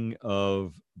lighting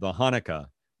of the Hanukkah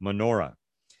menorah,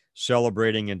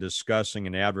 celebrating and discussing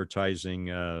and advertising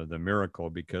the miracle,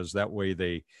 because that way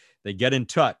they get in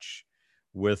touch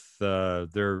with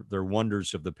their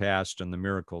wonders of the past and the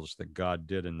miracles that God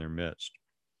did in their midst.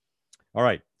 All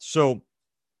right, so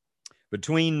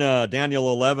between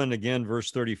Daniel 11, again,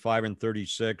 verse 35 and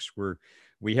 36, where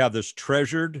we have this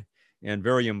treasured and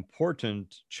very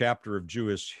important chapter of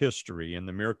Jewish history and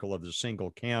the miracle of the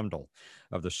single candle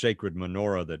of the sacred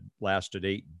menorah that lasted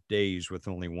 8 days with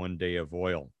only 1 day of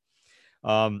oil.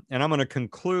 And I'm going to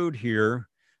conclude here.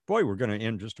 Boy, we're going to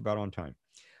end just about on time.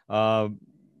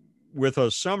 With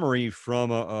a summary from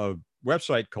a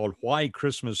website called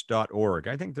whychristmas.org.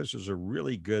 I think this is a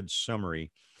really good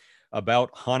summary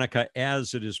about Hanukkah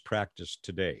as it is practiced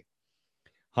today.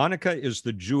 Hanukkah is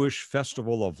the Jewish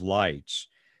festival of lights,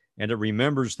 and it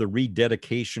remembers the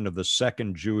rededication of the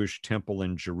second Jewish temple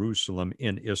in Jerusalem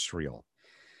in Israel.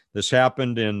 This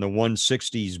happened in the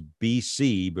 160s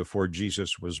BC, before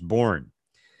Jesus was born.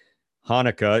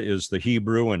 Hanukkah is the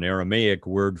Hebrew and Aramaic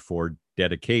word for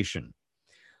dedication.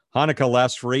 Hanukkah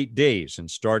lasts for 8 days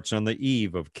and starts on the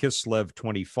eve of Kislev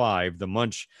 25. The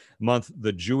month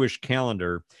the Jewish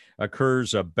calendar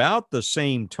occurs about the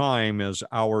same time as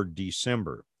our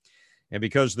December. And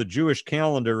because the Jewish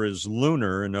calendar is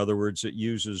lunar, in other words, it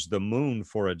uses the moon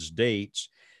for its dates,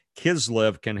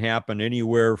 Kislev can happen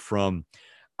anywhere from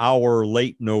our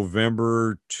late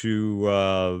November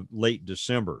to late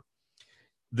December.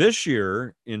 This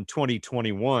year, in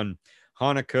 2021,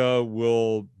 Hanukkah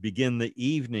will begin the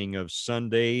evening of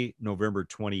Sunday, November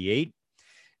 28th,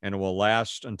 and it will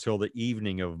last until the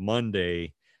evening of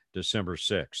Monday, December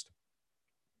 6th.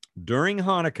 During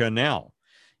Hanukkah now,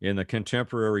 in the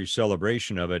contemporary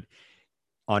celebration of it,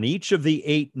 on each of the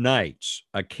 8 nights,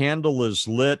 a candle is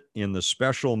lit in the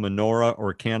special menorah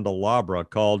or candelabra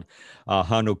called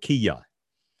Hanukkah.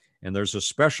 And there's a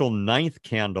special 9th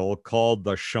candle called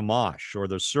the shamash, or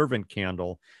the servant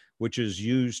candle, which is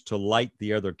used to light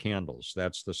the other candles.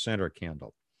 That's the center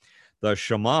candle. The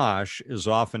shamash is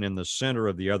often in the center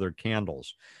of the other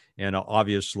candles, and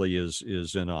obviously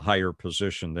is in a higher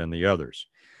position than the others.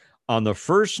 On the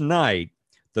first night,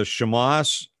 the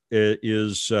shamash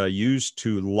is used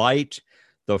to light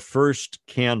the first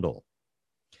candle.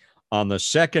 On the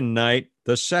second night,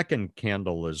 the second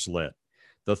candle is lit.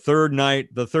 The third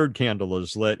night, the third candle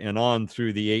is lit, and on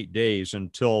through the 8 days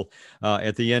until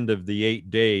at the end of the 8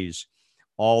 days,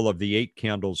 all of the 8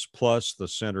 candles plus the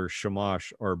center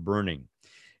shamash are burning.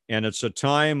 And it's a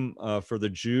time for the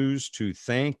Jews to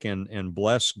thank and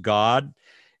bless God.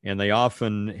 And they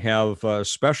often have a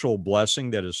special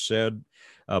blessing that is said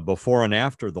before and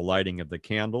after the lighting of the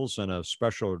candles, and a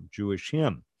special Jewish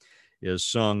hymn is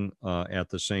sung at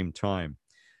the same time.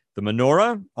 The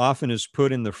menorah often is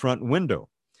put in the front window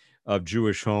of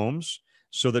Jewish homes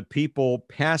so that people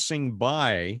passing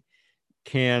by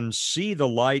can see the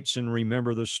lights and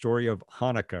remember the story of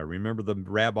Hanukkah, remember the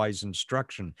rabbi's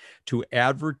instruction to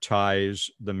advertise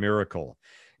the miracle.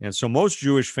 And so most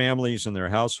Jewish families and their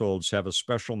households have a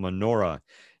special menorah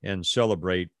and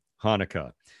celebrate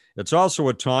Hanukkah. It's also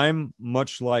a time,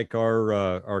 much like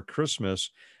our Christmas,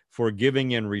 for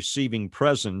giving and receiving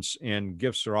presents, and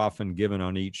gifts are often given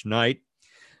on each night.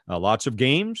 Lots of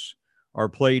games are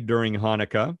played during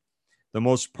Hanukkah. The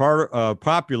most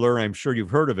popular, I'm sure you've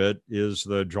heard of it, is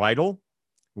the dreidel.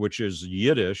 which is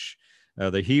Yiddish.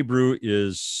 The Hebrew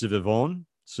is sivivon.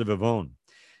 Sivivon.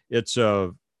 It's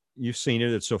you've seen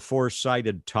it. It's a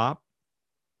four-sided top,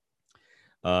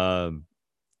 and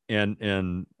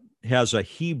has a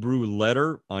Hebrew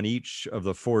letter on each of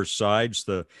the four sides.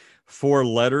 The four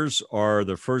letters are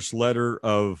the first letter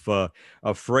of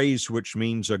a phrase which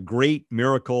means a great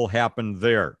miracle happened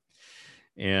there.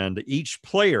 And each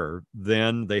player,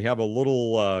 then they have a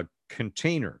little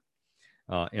container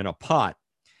in a pot.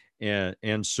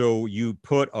 And so you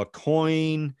put a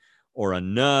coin or a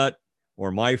nut,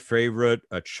 or my favorite,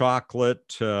 a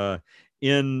chocolate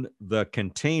in the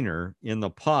container, in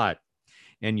the pot,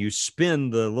 and you spin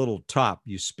the little top,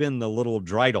 you spin the little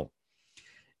dreidel.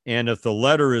 And if the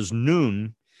letter is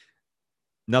nun,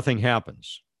 nothing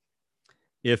happens.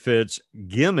 If it's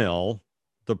gimel,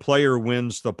 the player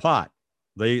wins the pot.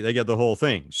 They get the whole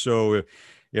thing. So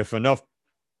if enough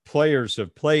players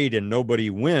have played and nobody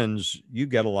wins, you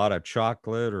get a lot of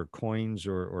chocolate or coins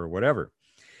or whatever.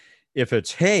 If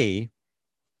it's hay,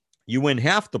 you win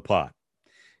half the pot.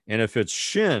 And if it's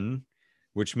shin,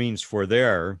 which means for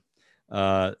there,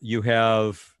 you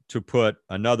have to put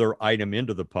another item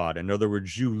into the pot. In other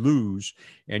words, you lose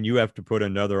and you have to put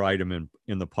another item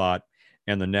in the pot,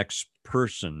 and the next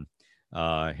person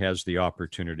has the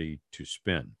opportunity to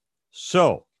spin.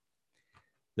 So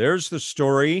there's the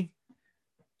story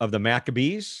of the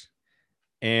Maccabees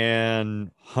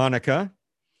and Hanukkah,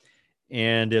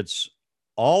 and it's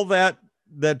all that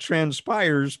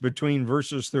transpires between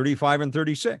verses 35 and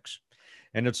 36.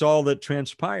 And it's all that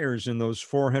transpires in those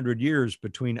 400 years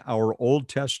between our Old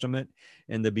Testament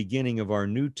and the beginning of our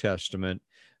New Testament,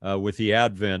 with the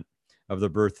advent of the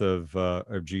birth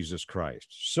of Jesus Christ.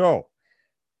 So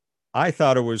I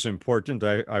thought it was important.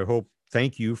 I hope,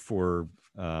 thank you for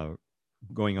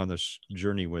going on this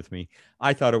journey with me.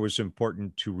 I thought it was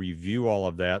important to review all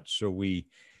of that so we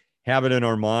have it in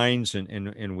our minds,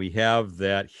 and we have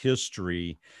that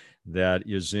history that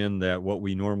is in that what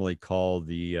we normally call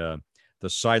the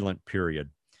silent period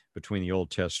between the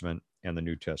Old Testament and the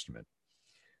New Testament.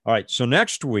 All right, so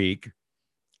next week,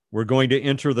 we're going to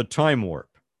enter the time warp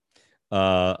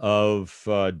of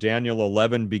Daniel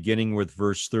 11, beginning with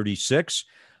verse 36.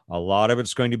 A lot of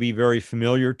it's going to be very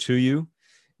familiar to you.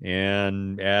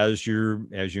 And as you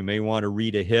may want to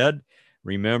read ahead,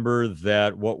 remember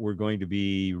that what we're going to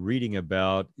be reading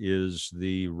about is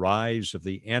the rise of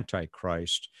the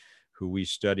Antichrist, who we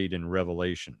studied in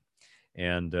Revelation.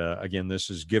 And again, this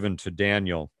is given to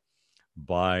Daniel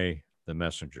by the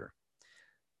messenger.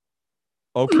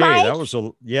 Okay, Mike? that was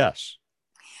yes.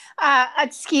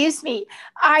 Excuse me.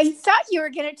 I thought you were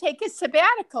going to take a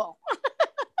sabbatical.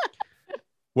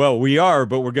 Well, we are,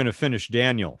 but we're going to finish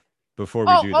Daniel before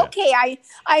we do that. Okay. I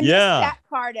missed that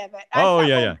part of it.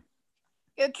 Yeah.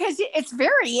 Because it's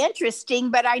very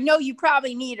interesting, but I know you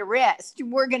probably need a rest.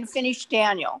 We're going to finish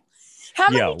Daniel. How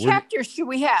many chapters do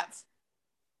we have?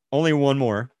 Only one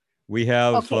more. We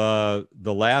have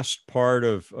the last part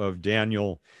of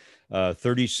Daniel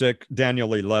 36,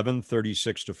 Daniel 11,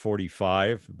 36 to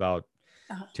 45, about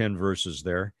 10 verses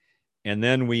there. And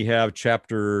then we have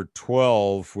chapter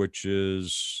 12, which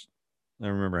is, I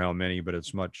don't remember how many, but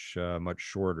it's much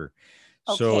shorter.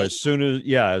 Okay. So as soon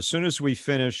as we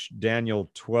finish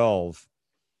Daniel 12,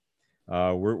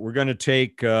 we're going to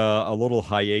take a little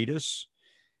hiatus,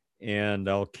 and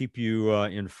I'll keep you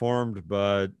informed.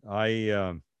 But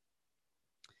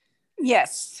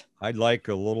yes, I'd like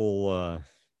a little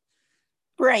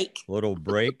break.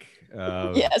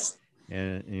 Yes,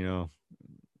 and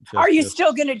are you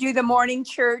still going to do the morning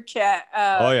church?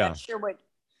 Not sure what.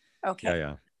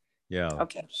 Okay. Yeah.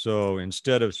 Okay. So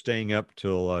instead of staying up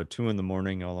till 2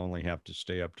 a.m, I'll only have to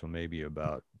stay up till maybe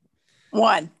about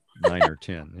 1, 9 or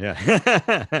 10.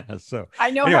 Yeah. So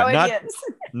I know how it is.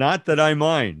 Not that I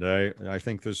mind. I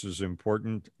think this is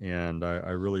important, and I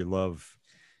really love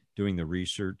doing the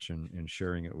research and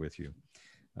sharing it with you.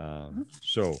 By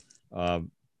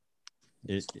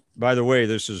the way,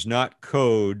 this is not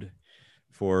code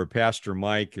for Pastor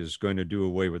Mike is going to do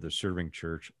away with the serving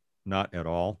church. Not at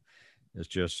all. It's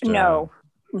just no.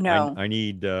 I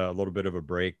need a little bit of a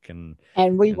break, and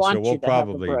we want you to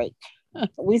probably have a break.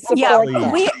 We support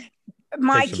that.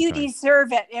 Mike, you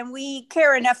deserve it, and we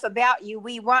care enough about you.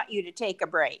 We want you to take a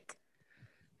break.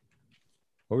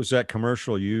 What was that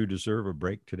commercial? You deserve a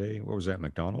break today. What was that?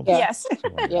 McDonald's? Yes.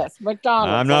 Yes,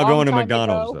 McDonald's. I'm not going to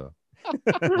McDonald's though.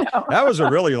 No. That was a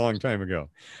really long time ago.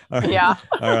 All right. Yeah.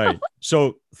 All right.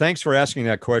 So thanks for asking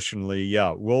that question, Lee.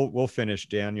 Yeah, we'll finish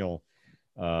Daniel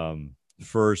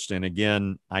first, and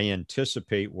again, I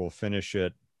anticipate we'll finish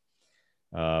it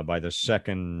by the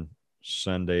second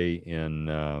Sunday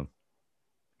in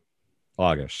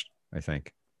August, I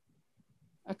think.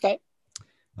 Okay.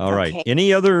 All right.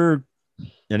 Any other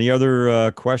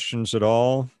questions at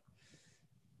all?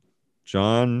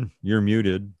 John, you're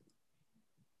muted.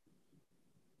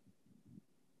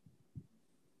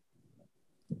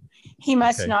 He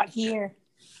must not hear.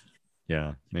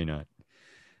 Yeah, may not.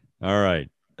 All right.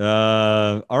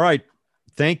 All right.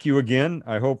 Thank you again.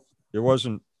 I hope it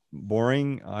wasn't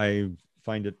boring. I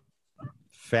find it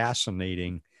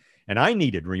fascinating, and I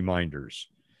needed reminders.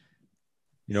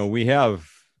 You know, we have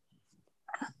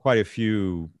quite a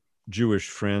few Jewish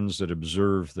friends that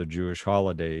observe the Jewish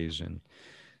holidays, and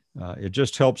it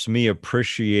just helps me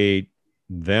appreciate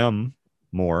them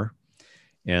more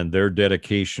and their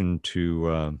dedication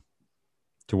to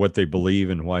what they believe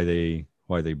and why they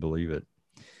believe it.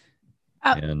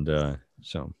 And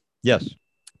so, yes.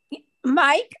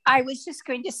 Mike, I was just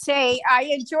going to say, I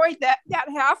enjoyed that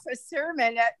half a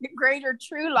sermon at Greater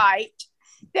True Light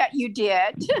that you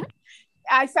did.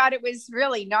 I thought it was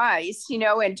really nice, you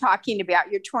know, and talking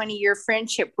about your 20-year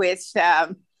friendship with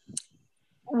the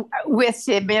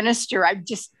minister. I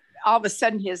just, all of a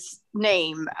sudden, his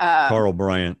name. Carl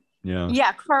Bryant. Yeah.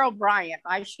 Yeah, Carl Bryant.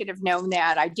 I should have known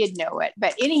that. I did know it.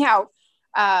 But anyhow,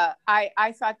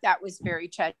 I thought that was very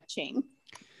touching.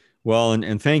 Well,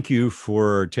 and thank you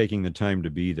for taking the time to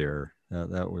be there.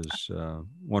 That was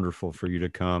wonderful for you to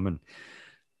come.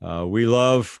 And we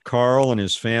love Carl and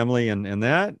his family. And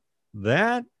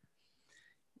that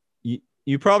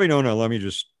you probably don't know. Let me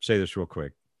just say this real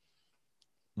quick.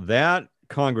 That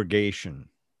congregation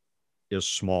is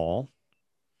small,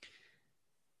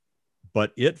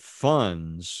 but it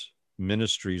funds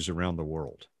ministries around the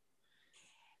world.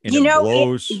 And it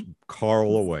blows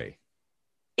Carl away.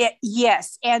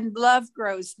 Yes, and love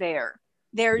grows there.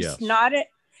 There's not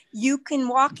you can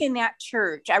walk in that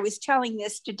church. I was telling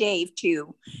this to Dave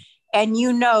too, and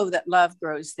you know that love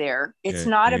grows there. It's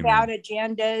not about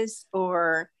agendas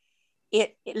or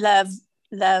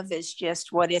love is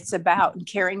just what it's about, and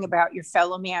caring about your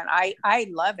fellow man. I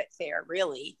love it there,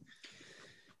 really.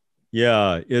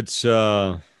 Yeah, it's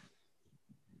well,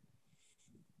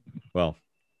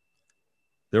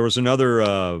 there was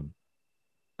another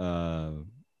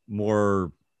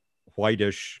more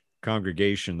whitish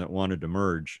congregation that wanted to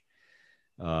merge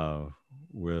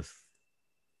with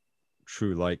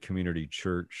True Light Community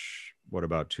Church, what,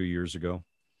 about 2 years ago?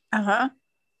 Uh-huh.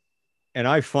 And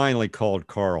I finally called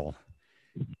Carl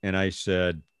and I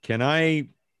said, can I,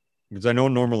 because I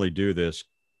don't normally do this,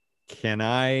 can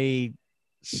I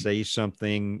say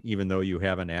something even though you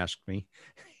haven't asked me?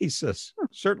 He says,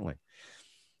 certainly.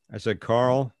 I said,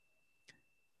 Carl,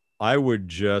 I would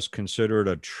just consider it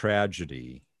a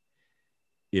tragedy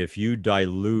if you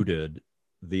diluted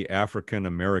the African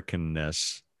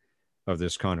Americanness of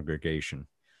this congregation.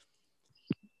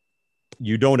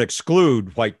 You don't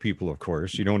exclude white people, of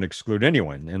course. You don't exclude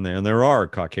anyone. And there are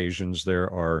Caucasians.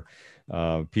 There are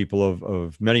people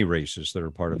of many races that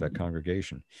are part of that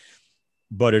congregation.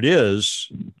 But it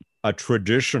is a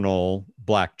traditional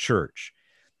Black church.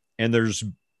 And there's,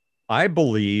 I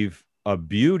believe, a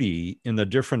beauty in the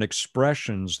different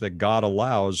expressions that God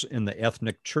allows in the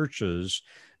ethnic churches,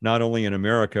 not only in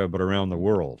America, but around the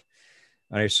world.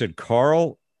 And I said,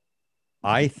 Carl,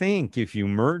 I think if you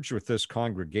merge with this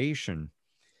congregation,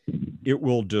 it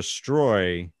will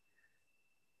destroy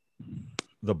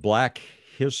the Black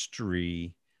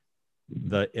history,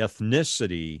 the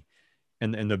ethnicity,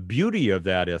 and the beauty of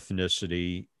that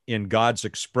ethnicity in God's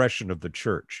expression of the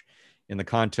church, in the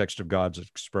context of God's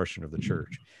expression of the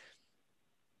church.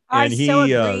 And so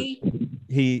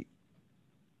agree.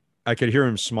 I could hear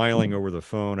him smiling over the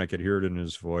phone. I could hear it in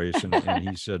his voice. And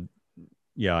he said,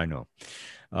 yeah, I know.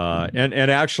 And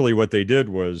actually what they did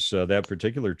was that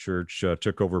particular church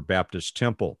took over Baptist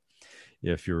Temple.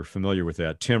 If you're familiar with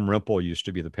that, Tim Rimple used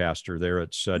to be the pastor there.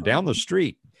 It's down the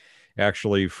street,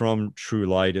 actually, from True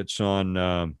Light. It's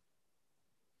on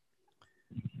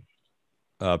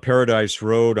Paradise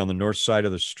Road on the north side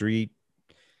of the street.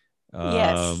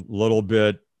 Yes. A little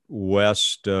bit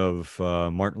west of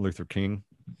Martin Luther King.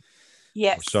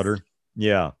 Yes. Sutter.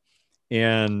 Yeah.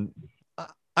 And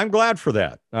I'm glad for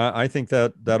that. I think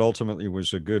that ultimately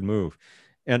was a good move.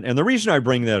 And the reason I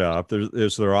bring that up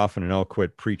is there often, and I'll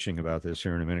quit preaching about this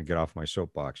here in a minute, get off my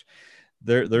soapbox.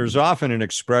 There's often an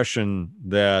expression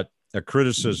a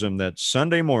criticism that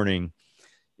Sunday morning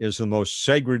is the most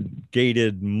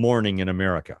segregated morning in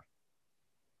America.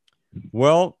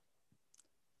 Well,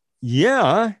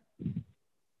 yeah.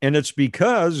 And it's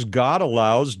because God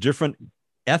allows different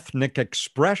ethnic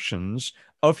expressions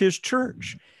of his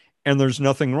church. And there's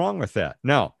nothing wrong with that.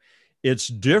 Now, it's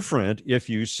different if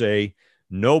you say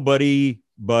nobody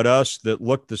but us that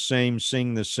look the same,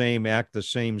 sing the same, act the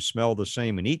same, smell the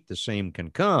same, and eat the same can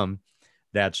come,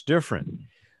 that's different.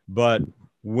 But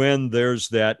when there's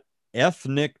that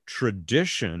ethnic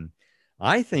tradition,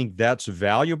 I think that's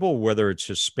valuable, whether it's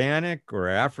Hispanic or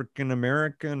African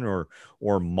American or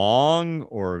Hmong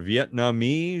or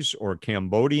Vietnamese or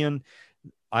Cambodian.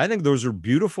 I think those are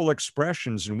beautiful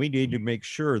expressions, and we need to make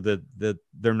sure that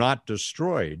they're not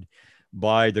destroyed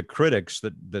by the critics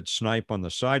that snipe on the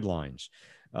sidelines.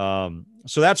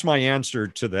 So that's my answer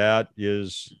to that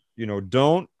is,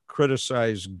 don't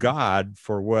criticize God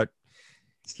for what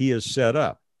he has set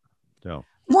up. So,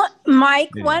 Mike,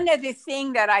 one other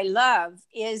thing that I love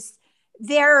is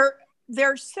they're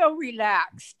so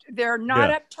relaxed. They're not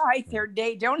uptight.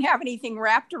 They don't have anything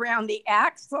wrapped around the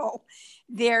axle.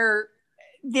 They're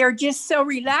just so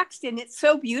relaxed, and it's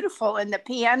so beautiful. And the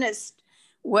pianist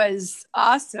was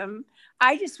awesome.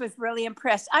 I just was really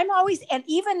impressed. And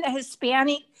even the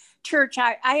Hispanic church,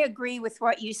 I agree with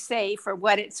what you say for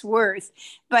what it's worth.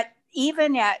 But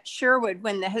even at Sherwood,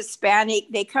 when the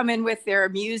Hispanic, they come in with their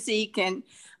music, and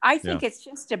I think it's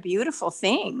just a beautiful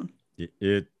thing.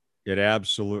 It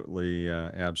absolutely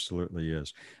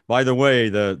is. By the way,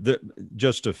 the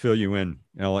just to fill you in,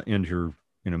 I'll end here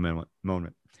in a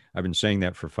moment. I've been saying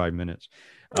that for 5 minutes.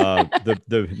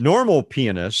 The normal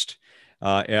pianist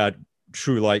at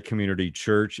True Light Community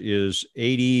Church is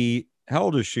 80. How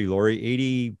old is she, Lori?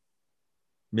 80,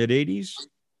 mid-80s?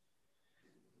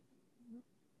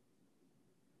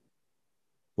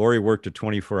 Lori worked a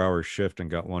 24-hour shift and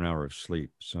got 1 hour of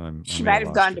sleep. So she might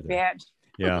have gone to bed.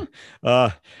 Yeah.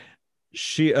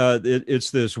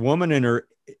 It's this woman in her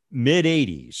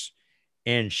mid-80s,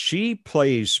 and she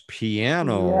plays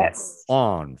piano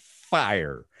on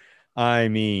fire. I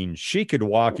mean, she could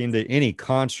walk into any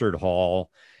concert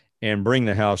hall and bring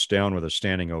the house down with a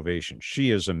standing ovation. She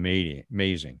is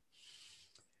amazing.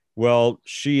 Well,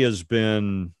 she has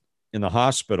been in the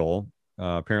hospital,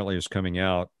 apparently is coming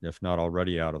out, if not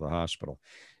already out of the hospital.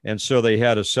 And so they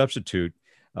had a substitute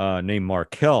named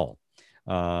Markel,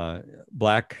 young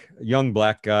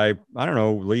black guy. I don't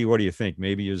know, Lee, what do you think?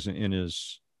 Maybe is in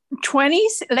his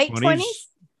 20s, late 20s?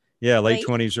 Yeah, late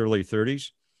 20s, early 30s.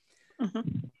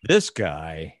 Mm-hmm. This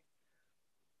guy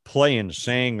playing,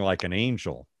 sang like an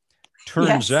angel.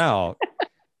 Turns out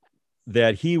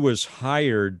that he was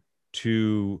hired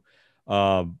to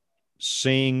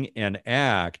sing and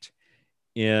act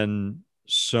in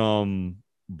some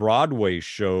Broadway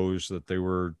shows that they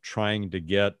were trying to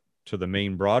get to the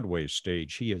main Broadway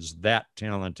stage. He is that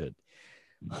talented,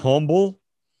 humble,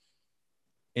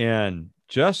 and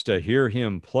just to hear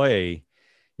him play,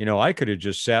 I could have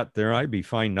just sat there. I'd be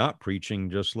fine not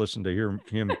preaching, just listen to hear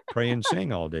him pray and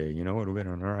sing all day. It would have been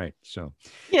all right. So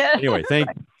anyway,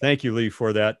 thank you, Lee,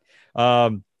 for that.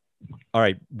 All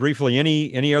right, briefly,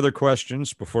 any other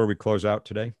questions before we close out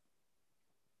today?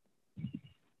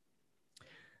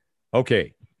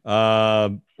 Okay.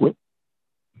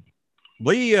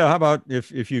 Lee, how about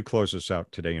if you close us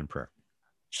out today in prayer?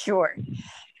 Sure.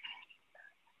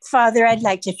 Father, I'd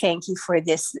like to thank you for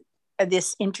this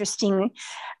interesting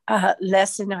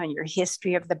lesson on your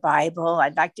history of the Bible.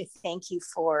 I'd like to thank you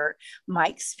for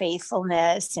Mike's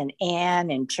faithfulness, and Anne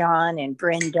and John and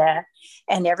Brenda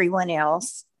and everyone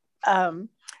else.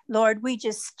 Lord, we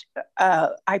just,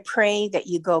 I pray that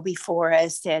you go before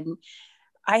us, and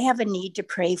I have a need to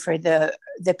pray for the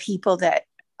people that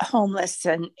homeless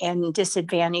and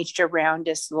disadvantaged around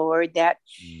us, Lord, that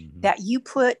you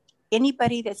put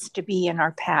anybody that's to be in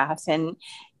our path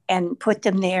and put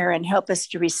them there and help us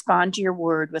to respond to your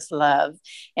word with love.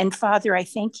 And Father, I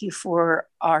thank you for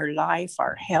our life,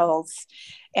 our health,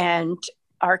 and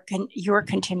your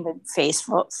continued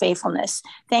faithfulness.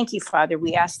 Thank you, Father.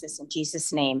 We ask this in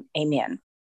Jesus' name. Amen.